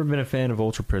I've never been a fan of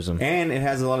Ultra Prism. And it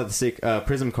has a lot of the sick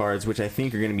Prism cards, which I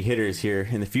think are going to be hitters here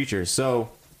in the future. So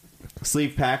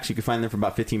sleeve packs, you can find them for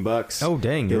about $15. Oh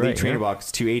dang, the you're Elite right. Trainer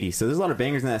box $280. So there's a lot of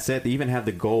bangers in that set. They even have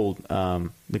the gold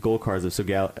cards of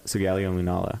Solgaleo and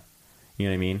Lunala. You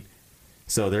know what I mean?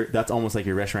 So that's almost like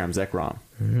your Reshiram Zekrom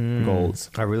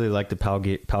golds. I really like the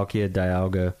Palkia,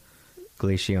 Dialga,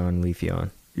 Glaceon,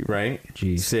 Leafeon. Right?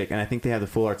 Jeez. Sick. And I think they have the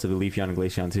full arts of the Leafeon and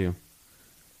Glaceon too.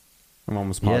 I'm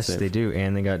almost positive. Yes, they do.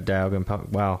 And they got Dialga and Palkia.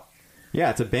 Wow.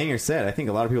 Yeah, it's a banger set. I think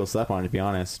a lot of people slept on it, to be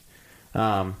honest.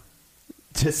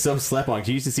 Just so slept on. 'Cause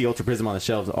you used to see Ultra Prism on the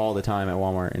shelves all the time at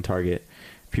Walmart and Target.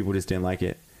 People just didn't like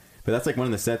it. But that's like one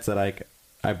of the sets that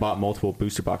I bought multiple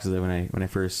booster boxes of when I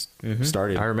first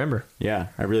started. I remember. Yeah,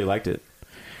 I really liked it.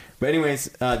 But anyways,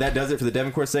 that does it for the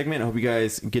Devoncore segment. I hope you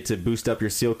guys get to boost up your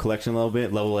sealed collection a little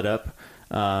bit, level it up,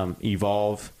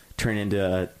 evolve, turn into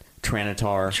a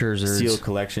Tyranitar Charizards. sealed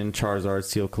collection, Charizard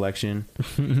sealed collection.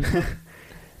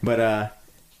 But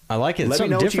I like it. Let me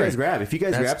know different. what you guys grab. If you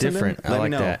guys grab something, different. let I like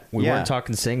me know. that. We weren't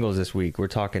talking singles this week. We're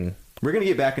talking. We're gonna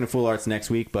get back into full arts next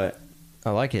week, but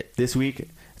I like it. this week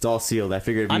it's all sealed. I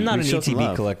figured I'm not an show some ETB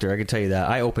love. collector. I can tell you that.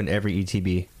 I open every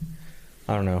ETB.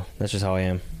 I don't know. That's just how I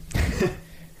am.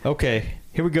 Okay,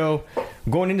 here we go.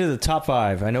 I'm going into the top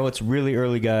 5. I know it's really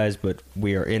early, guys, but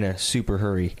we are in a super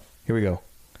hurry. Here we go.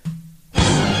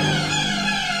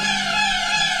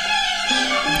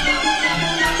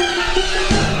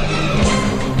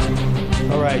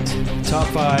 All right, top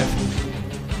 5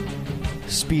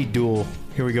 speed duel.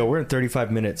 Here we go. We're in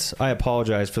 35 minutes. I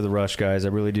apologize for the rush, guys. I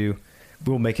really do.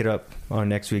 We'll make it up on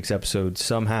next week's episode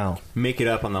somehow. Make it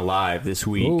up on the live this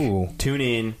week. Ooh. Tune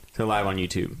in to live on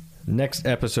YouTube. Next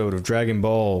episode of Dragon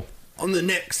Ball. On the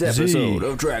next episode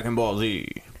of Dragon Ball Z.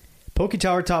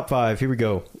 PokeTower Top 5. Here we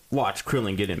go. Watch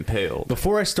Krillin get impaled.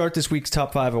 Before I start this week's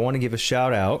Top 5, I want to give a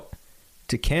shout out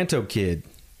to Kanto Kid.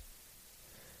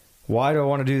 Why do I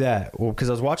want to do that? Well, because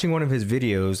I was watching one of his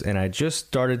videos and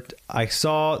I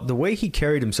saw the way he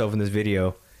carried himself in this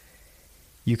video.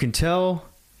 You can tell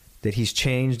that he's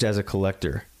changed as a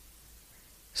collector.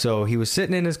 So he was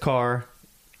sitting in his car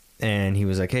and he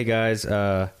was like, hey guys,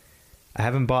 I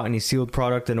haven't bought any sealed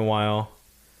product in a while.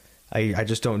 I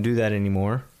just don't do that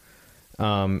anymore.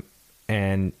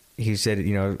 And he said,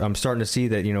 I'm starting to see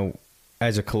that,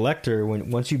 as a collector,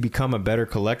 once you become a better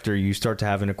collector, you start to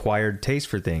have an acquired taste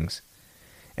for things.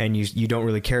 And you don't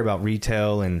really care about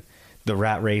retail and the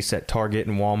rat race at Target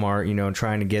and Walmart,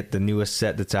 trying to get the newest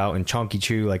set that's out and Chonky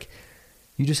Chew. Like,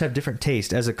 you just have different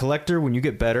taste. As a collector, when you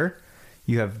get better,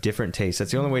 you have different tastes.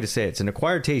 That's the only way to say it. It's an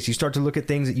acquired taste. You start to look at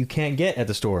things that you can't get at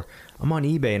the store. I'm on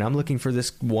eBay and I'm looking for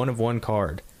this one-of-one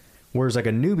card. Whereas like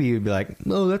a newbie would be like,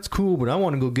 oh, that's cool, but I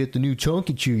want to go get the new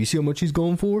Chonky Chew. You see how much he's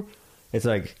going for? It's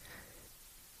like,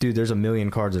 dude, there's a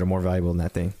million cards that are more valuable than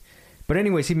that thing. But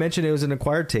anyways, he mentioned it was an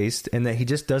acquired taste and that he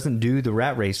just doesn't do the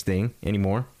rat race thing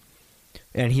anymore.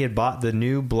 And he had bought the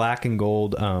new black and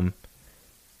gold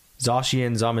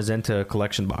Zacian Zamazenta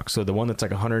collection box. So the one that's like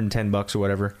 $110 or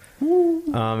whatever.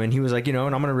 And he was like, and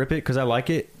I'm going to rip it because I like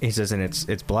it. He says, and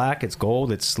it's black, it's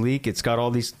gold, it's sleek. It's got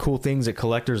all these cool things that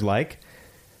collectors like.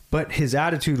 But his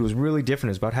attitude was really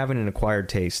different. It's about having an acquired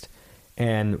taste.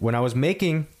 And when I was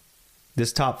making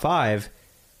this top 5,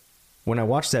 when I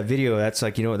watched that video, that's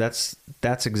like,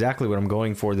 that's exactly what I'm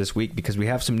going for this week because we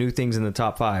have some new things in the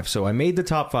top 5. So I made the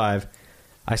top 5.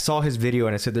 I saw his video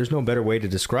and I said, there's no better way to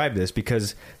describe this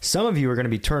because some of you are going to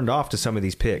be turned off to some of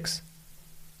these picks.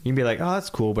 You can be like, oh, that's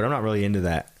cool, but I'm not really into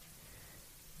that.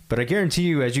 But I guarantee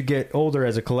you, as you get older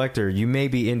as a collector, you may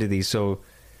be into these. So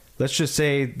let's just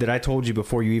say that I told you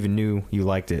before you even knew you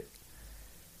liked it.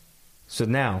 So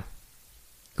now,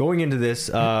 going into this,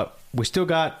 we still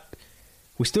got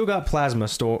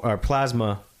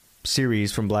Plasma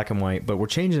series from Black and White, but we're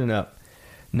changing it up.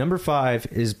 Number 5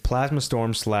 is Plasma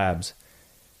Storm Slabs.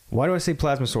 Why do I say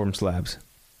Plasma Storm Slabs?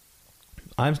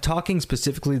 I'm talking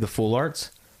specifically the full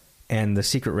arts and the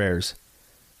secret rares.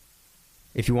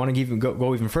 If you want to even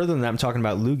go even further than that, I'm talking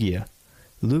about Lugia.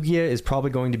 Lugia is probably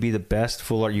going to be the best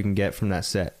full art you can get from that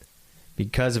set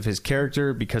because of his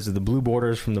character, because of the blue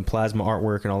borders from the plasma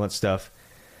artwork and all that stuff.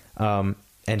 And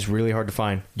it's really hard to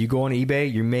find. You go on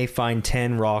eBay, you may find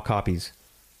 10 raw copies.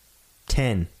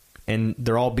 10. And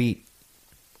they're all beat.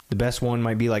 The best one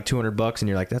might be like $200 and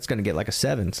you're like, that's going to get like a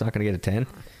 7. It's not going to get a 10.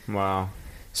 Wow.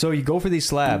 So you go for these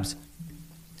slabs.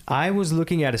 I was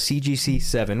looking at a CGC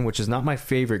 7, which is not my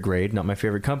favorite grade, not my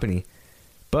favorite company.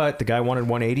 But the guy wanted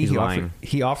 180.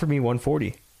 He offered me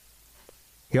 140.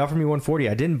 He offered me 140.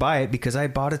 I didn't buy it because I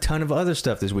bought a ton of other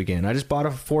stuff this weekend. I just bought a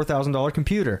 $4,000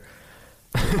 computer.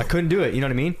 I couldn't do it. You know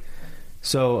what I mean?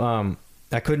 So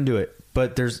I couldn't do it.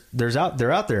 But they're out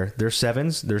there. There's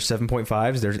 7s, there's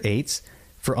 7.5s, there's 8s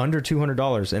for under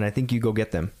 $200, and I think you go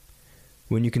get them.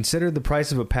 When you consider the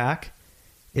price of a pack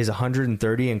is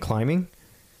 $130 and climbing,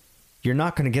 you're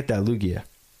not going to get that Lugia.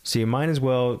 So you might as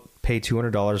well pay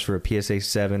 $200 for a PSA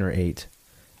 7 or 8.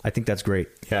 I think that's great.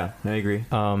 Yeah, I agree.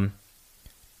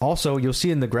 Also, you'll see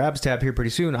in the grabs tab here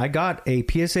pretty soon, I got a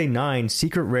PSA 9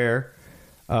 secret rare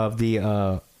of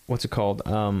the, what's it called?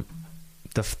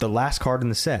 The last card in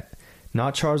the set.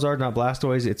 Not Charizard, not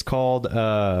Blastoise. It's called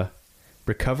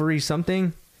Recovery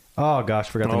something. Oh, gosh,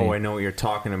 forgot the name. Oh, I know what you're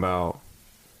talking about.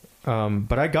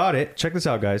 But I got it. Check this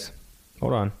out, guys.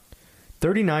 Hold on.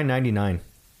 $39.99.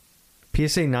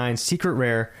 PSA 9 secret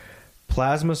rare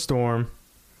Plasma Storm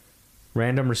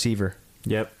random receiver.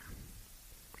 Yep.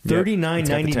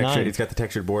 $39.99. It's got the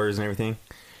textured borders and everything.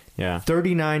 Yeah.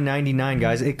 $39.99,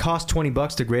 guys. It costs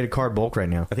 $20 to grade a card bulk right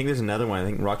now. I think there's another one. I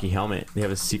think Rocky Helmet. They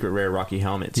have a secret rare Rocky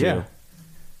Helmet too. Yeah.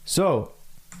 So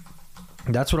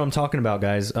that's what I'm talking about,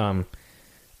 guys.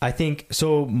 I think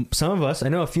so. Some of us, I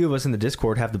know a few of us in the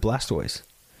Discord have the Blastoise.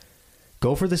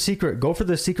 Go for the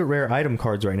secret rare item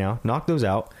cards right now. Knock those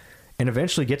out, and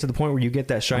eventually get to the point where you get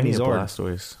that shiny Zord.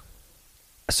 Blastoise.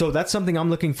 So that's something I'm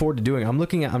looking forward to doing.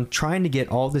 I'm trying to get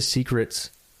all the secret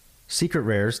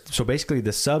rares. So basically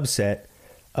the subset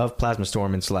of Plasma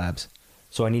Storm and slabs.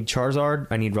 So I need Charizard,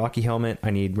 I need Rocky Helmet,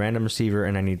 I need Random Receiver,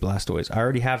 and I need Blastoise. I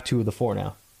already have 2 of the 4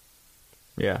 now.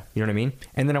 Yeah. You know what I mean?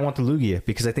 And then I want the Lugia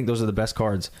because I think those are the best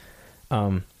cards.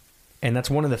 And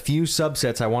that's one of the few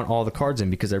subsets I want all the cards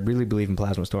in because I really believe in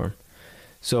Plasma Storm.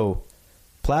 So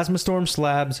Plasma Storm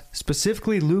slabs,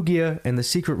 specifically Lugia and the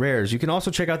secret rares. You can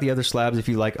also check out the other slabs if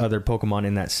you like other Pokemon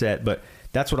in that set, but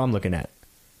that's what I'm looking at.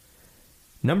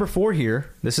 Number 4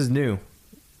 here. This is new.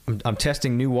 I'm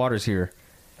testing new waters here.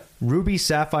 Ruby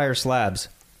Sapphire slabs.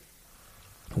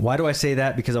 Why do I say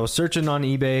that? Because I was searching on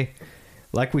eBay.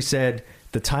 Like we said,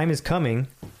 the time is coming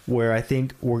where I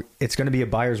think it's going to be a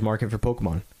buyer's market for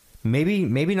Pokemon.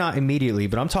 Maybe not immediately,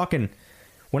 but I'm talking...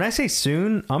 When I say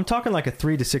soon, I'm talking like a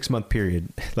 3 to 6 month period.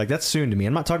 Like, that's soon to me.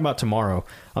 I'm not talking about tomorrow.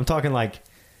 I'm talking like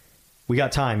we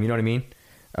got time. You know what I mean?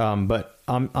 But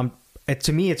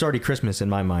to me, it's already Christmas in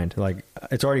my mind. Like,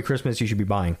 it's already Christmas. You should be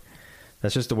buying.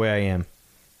 That's just the way I am.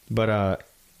 But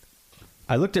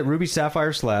I looked at Ruby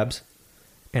Sapphire slabs,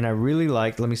 and I really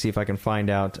liked. Let me see if I can find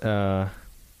out.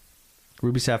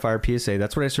 Ruby Sapphire PSA.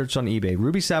 That's what I searched on eBay.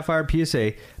 Ruby Sapphire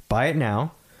PSA. Buy it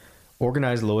now.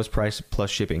 Organized lowest price plus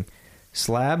shipping.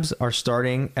 Slabs are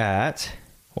starting at,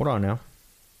 hold on now,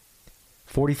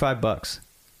 $45.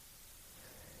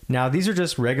 Now, these are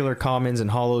just regular commons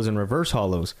and hollows and reverse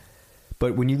hollows.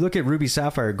 But when you look at Ruby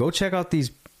Sapphire, go check out these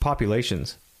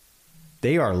populations.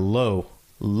 They are low.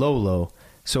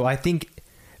 So I think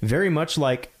very much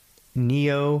like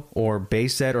Neo or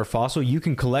base set or fossil, you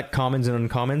can collect commons and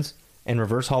uncommons and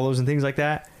reverse hollows and things like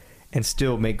that and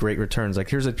still make great returns. Like,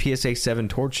 here's a PSA 7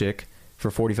 Torchic for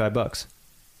 $45.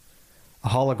 A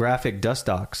holographic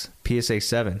Dustox, PSA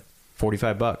 7,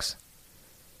 $45.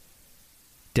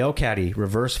 Delcatty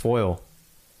reverse foil,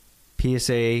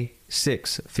 PSA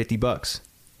 6, $50.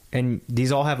 And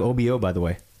these all have OBO, by the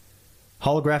way.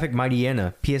 Holographic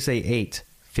Mightyena, PSA 8,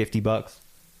 $50.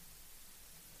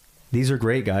 These are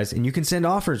great, guys. And you can send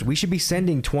offers. We should be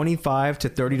sending $25 to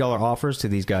 $30 offers to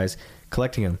these guys,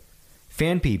 collecting them.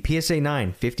 Fanpea, PSA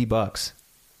 9, $50.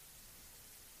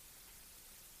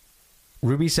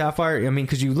 Ruby Sapphire, I mean,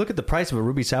 because you look at the price of a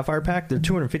Ruby Sapphire pack, they're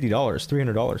 $250,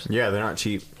 $300. Yeah, they're not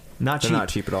cheap. They're not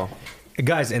cheap at all.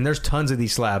 Guys, and there's tons of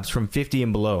these slabs from 50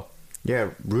 and below. Yeah,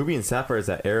 Ruby and Sapphire is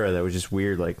that era that was just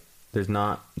weird. Like, there's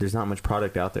not much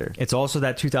product out there. It's also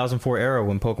that 2004 era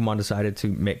when Pokemon decided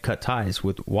to cut ties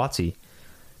with WotC.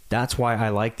 That's why I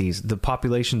like these. The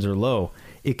populations are low.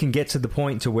 It can get to the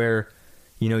point to where,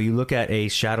 you know, you look at a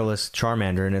Shadowless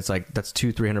Charmander and it's like, that's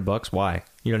 $200-$300. Why?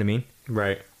 You know what I mean?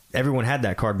 Right. Everyone had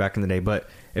that card back in the day, but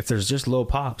if there's just low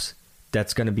pops,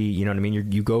 that's going to be, you know what I mean?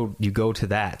 You go to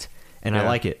that, and I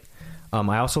like it.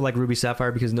 I also like Ruby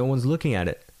Sapphire because no one's looking at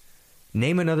it.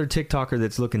 Name another TikToker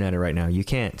that's looking at it right now. You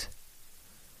can't.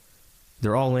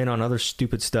 They're all in on other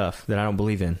stupid stuff that I don't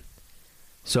believe in.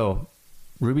 So,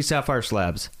 Ruby Sapphire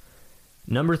slabs.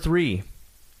 Number 3.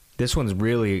 This one's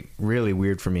really, really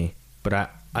weird for me, but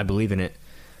I believe in it.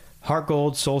 Heart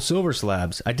Gold Soul Silver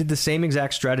slabs. I did the same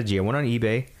exact strategy. I went on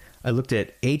eBay. I looked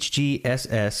at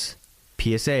HGSS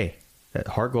PSA. That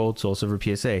Heart Gold Soul Silver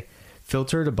PSA.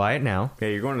 Filter to buy it now. Yeah,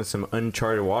 you're going to some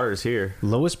uncharted waters here.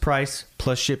 Lowest price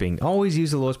plus shipping. Always use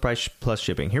the lowest price plus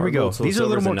shipping. Here we go. These are a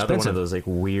little more expensive. One of those like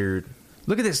weird.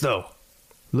 Look at this though.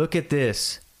 Look at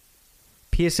this.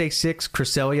 PSA 6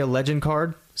 Cresselia Legend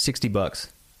card, $60.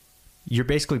 You're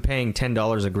basically paying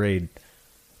 $10 a grade.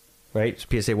 Right? So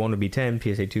PSA 1 would be 10,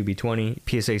 PSA 2 would be 20,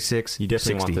 PSA 6, You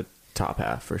definitely 60. want the top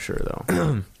half for sure,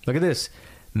 though. Look at this.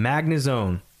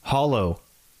 Magnezone Hollow.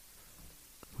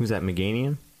 Who's that,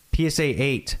 Meganium? PSA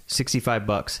 8,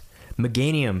 $65.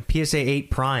 Meganium, PSA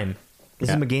 8 Prime. This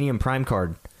is a Meganium Prime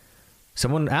card.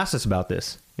 Someone asked us about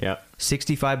this. Yeah.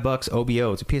 $65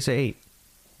 OBO. It's a PSA 8.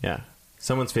 Yeah.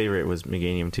 Someone's favorite was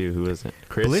Meganium, too. Who was it?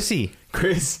 Chris? Blissey.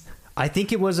 Chris? I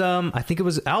think it was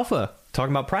Alpha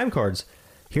talking about Prime cards.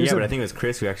 But I think it was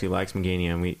Chris who actually likes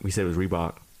Meganium. We said it was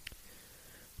Reebok.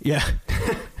 Yeah.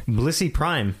 Blissey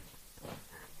Prime.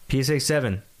 PSA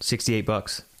 7,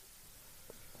 $68.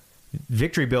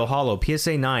 Victory Bill Hollow,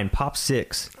 PSA 9, Pop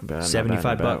 6,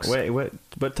 $75. Wait,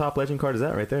 what top legend card is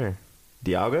that right there?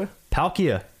 Dialga?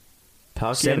 Palkia.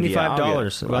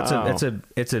 $75. Wow. Well,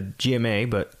 it's a GMA,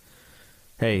 but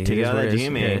hey, take it out of that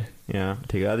GMA. Yeah,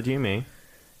 take it out of the GMA.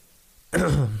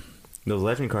 Those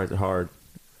legend cards are hard.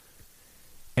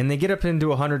 And they get up into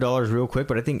 $100 real quick,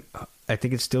 but I think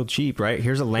it's still cheap, right?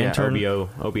 Here's a Lantern. Yeah,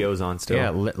 OBO's on still.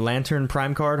 Yeah, Lantern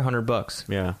Prime card, $100.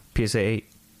 Yeah. PSA 8.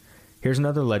 Here's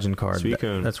another legend card.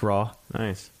 Suicune. That's raw.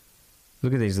 Nice.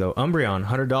 Look at these, though. Umbreon,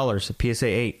 $100. PSA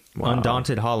 8. Wow.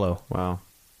 Undaunted Hollow. Wow.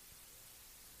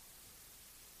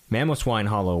 Mamoswine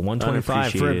Hollow,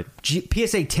 $125. For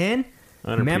PSA 10?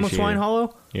 Mamoswine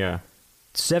Hollow? Yeah.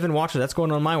 7 watches. That's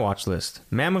going on my watch list.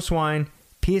 Mamoswine,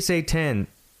 PSA 10.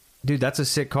 Dude, that's a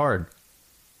sick card.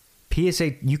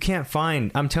 PSA, you can't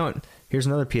find. I'm telling. Here's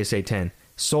another PSA 10.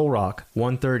 Solrock,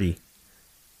 $130.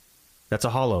 That's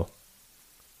a hollow.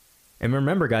 And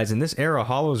remember, guys, in this era,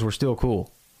 hollows were still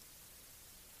cool.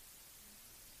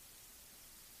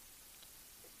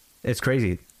 It's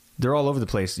crazy. They're all over the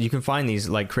place. You can find these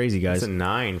like crazy, guys. It's a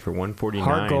 9 for $149.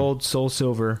 Heart Gold, Soul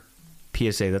Silver,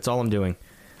 PSA. That's all I'm doing.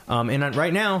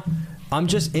 Right now, I'm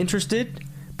just interested.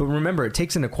 But remember, it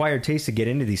takes an acquired taste to get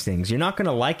into these things. You're not going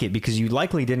to like it because you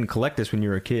likely didn't collect this when you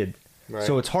were a kid. Right.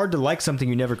 So it's hard to like something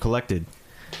you never collected.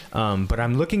 But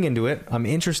I'm looking into it. I'm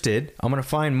interested. I'm going to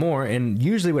find more. And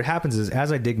usually what happens is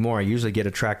as I dig more, I usually get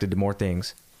attracted to more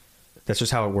things. That's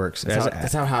just how it works.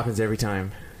 That's how it happens every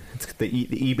time. It's the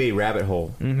eBay rabbit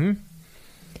hole. Mm-hmm.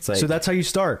 It's like, so that's how you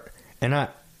start. And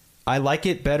I like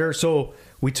it better. So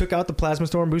we took out the Plasma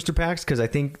Storm booster packs because I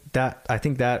think that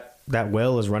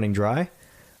well is running dry.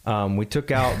 We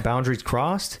took out Boundaries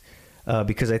Crossed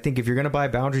because I think if you're going to buy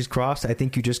Boundaries Crossed, I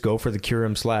think you just go for the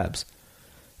Curum slabs.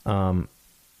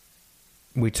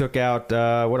 We took out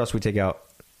what else we take out?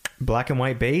 Black and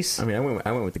White base. I mean,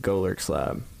 I went with the Golurk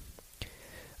slab.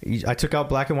 I took out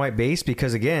Black and White base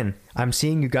because again, I'm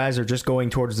seeing you guys are just going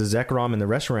towards the Zekrom and the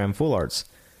Reshiram full arts.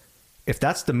 If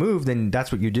that's the move, then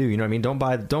that's what you do. You know what I mean? Don't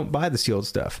buy the sealed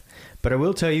stuff. But I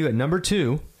will tell you, at number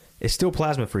 2 is still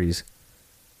Plasma Freeze.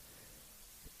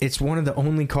 It's one of the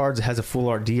only cards that has a full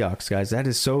art Deox, guys. That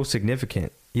is so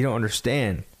significant. You don't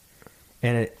understand.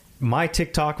 And my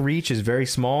TikTok reach is very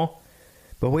small.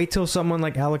 But wait till someone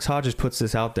like Alex Hodges puts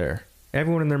this out there.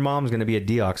 Everyone and their mom is going to be a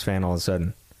Deox fan all of a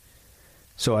sudden.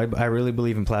 So I really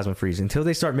believe in Plasma Freeze. Until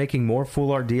they start making more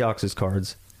full art Deoxys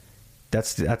cards,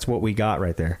 that's what we got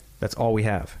right there. That's all we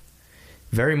have.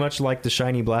 Very much like the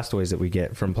shiny Blastoise that we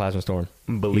get from Plasma Storm.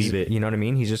 Believe it. You know what I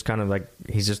mean? He's just kind of like,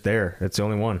 he's just there. That's the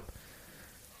only one.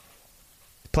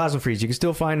 Plasma Freeze, you can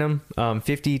still find them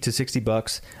 $50 to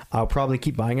 $60. I'll probably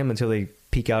keep buying them until they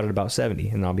peak out at about 70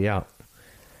 and I'll be out.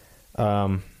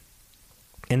 And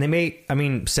they may, I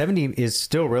mean, 70 is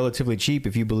still relatively cheap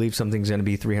if you believe something's going to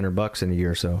be $300 in a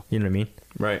year or so. You know what I mean?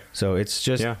 Right. So it's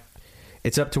just,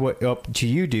 it's up to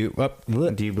you. Do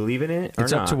you believe in it? Or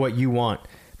it's not? Up to what you want.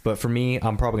 But for me,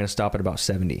 I'm probably going to stop at about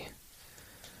 70.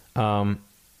 Number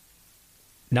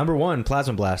 1,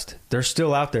 Plasma Blast. They're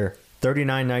still out there.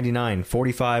 $39.99,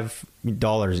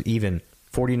 $45 even,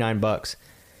 $49.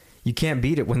 You can't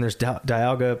beat it when there's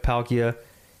Dialga, Palkia,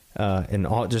 and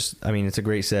all. Just, I mean, it's a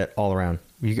great set all around.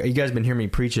 You guys have been hearing me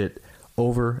preach it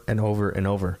over and over and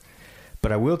over.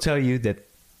 But I will tell you that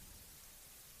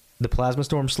the Plasma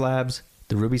Storm slabs,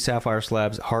 the Ruby Sapphire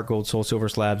slabs, Heart Gold, Soul Silver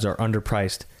slabs are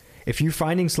underpriced. If you're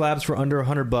finding slabs for under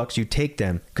 $100, you take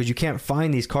them because you can't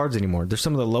find these cards anymore. They're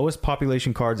some of the lowest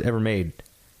population cards ever made.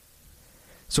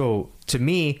 So to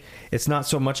me, it's not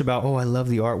so much about, oh, I love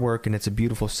the artwork and it's a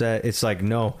beautiful set. It's like,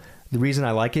 no, the reason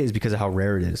I like it is because of how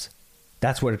rare it is.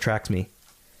 That's what attracts me.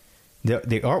 The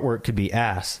artwork could be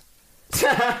ass.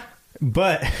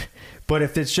 but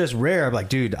if it's just rare, I'm like,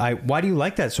 dude, why do you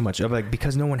like that so much? I'm like,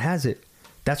 because no one has it.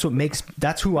 That's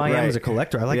who I am as a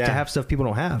collector. I like to have stuff people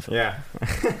don't have. Yeah.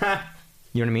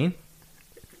 You know what I mean?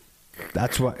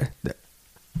 That's why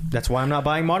I'm not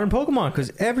buying modern Pokemon,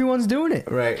 because everyone's doing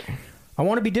it. Right. I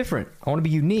want to be different. I want to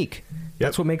be unique. Yep.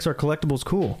 That's what makes our collectibles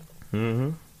cool.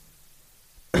 Mm-hmm.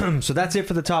 So that's it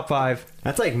for the top 5.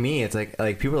 That's like me. It's like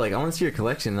people are like, I want to see your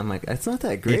collection. And I'm like, it's not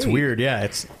that great. It's weird. Yeah.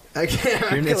 It's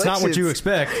not what you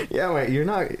expect. Yeah. Wait, you're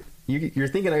not. You're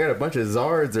thinking I got a bunch of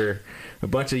Zards or a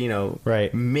bunch of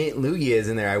mint Lugias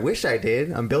in there. I wish I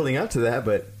did. I'm building up to that,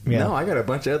 but no, I got a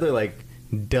bunch of other like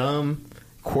dumb,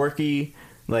 quirky,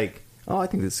 like, oh, I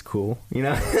think this is cool. You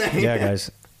know? Yeah,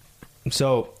 guys.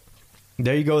 So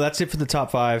there you go. That's it for the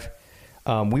top 5.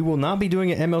 We will not be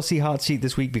doing an MLC hot seat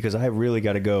this week because I really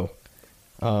got to go.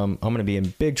 I'm going to be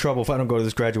in big trouble if I don't go to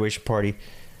this graduation party.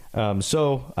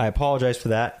 So I apologize for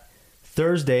that.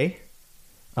 Thursday,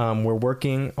 we're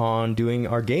working on doing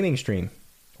our gaming stream.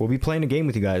 We'll be playing a game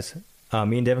with you guys.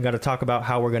 Me and Devin got to talk about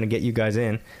how we're going to get you guys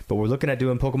in, but we're looking at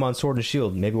doing Pokemon Sword and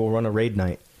Shield. Maybe we'll run a raid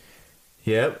night.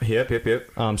 Yep.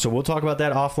 So we'll talk about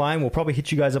that offline. We'll probably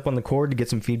hit you guys up on the cord to get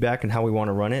some feedback and how we want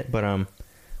to run it, but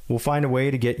we'll find a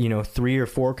way to get 3 or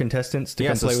 4 contestants to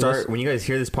come play with us. When you guys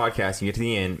hear this podcast, you get to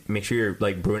the end, make sure you're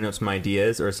like brewing up some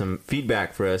ideas or some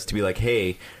feedback for us to be like,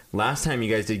 hey, last time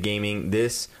you guys did gaming,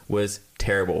 this was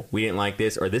terrible. We didn't like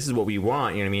this, or this is what we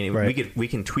want. You know what I mean? Right. We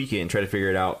can tweak it and try to figure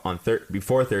it out on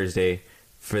before Thursday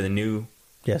for the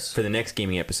next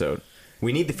gaming episode.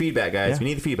 We need the feedback, guys. Yeah. We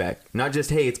need the feedback. Not just,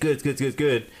 hey, it's good.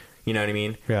 You know what I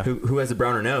mean? Yeah. Who has the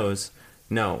browner nose?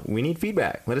 No, we need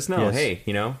feedback. Let us know. Yes.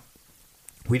 Hey,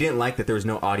 we didn't like that there was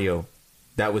no audio.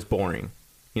 That was boring.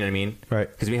 You know what I mean? Right.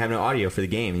 Because we have no audio for the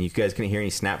game, and you guys couldn't hear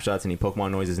any snapshots, any Pokemon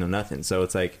noises, no nothing. So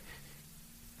it's like,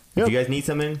 if you guys need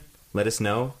something, let us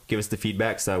know. Give us the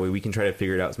feedback so that way we can try to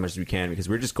figure it out as much as we can, because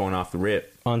we're just going off the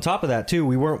rip. On top of that, too,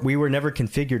 we were never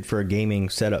configured for a gaming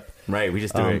setup. Right. We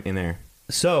just threw it in there.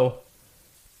 So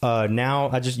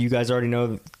now you guys already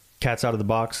know, cat's out of the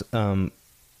box.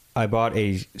 I bought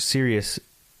a serious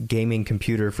gaming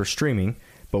computer for streaming,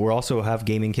 but we also have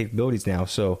gaming capabilities now.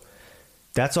 So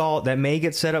that's all. That may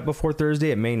get set up before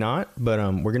Thursday. It may not, but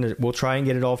we'll try and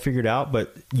get it all figured out.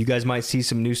 But you guys might see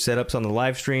some new setups on the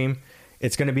live stream.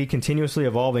 It's going to be continuously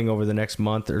evolving over the next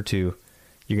month or two.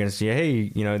 You're going to see, hey,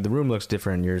 the room looks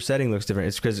different. Your setting looks different.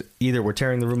 It's because either we're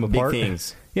tearing the room apart. Big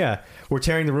things. Yeah, we're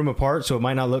tearing the room apart, so it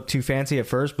might not look too fancy at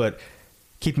first, but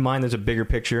keep in mind there's a bigger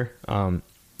picture, and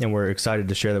we're excited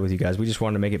to share that with you guys. We just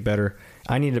wanted to make it better.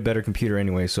 I needed a better computer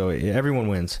anyway, so everyone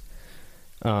wins.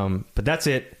 But that's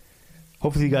it.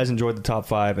 Hopefully you guys enjoyed the top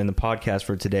 5 and the podcast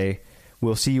for today.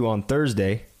 We'll see you on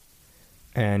Thursday.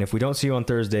 And if we don't see you on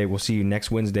Thursday, we'll see you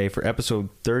next Wednesday for episode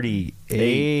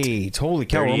 38. Holy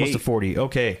cow, we're almost to 40.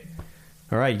 Okay.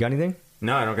 All right, you got anything?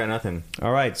 No, I don't got nothing.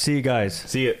 All right, see you guys.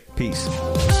 See you. Peace.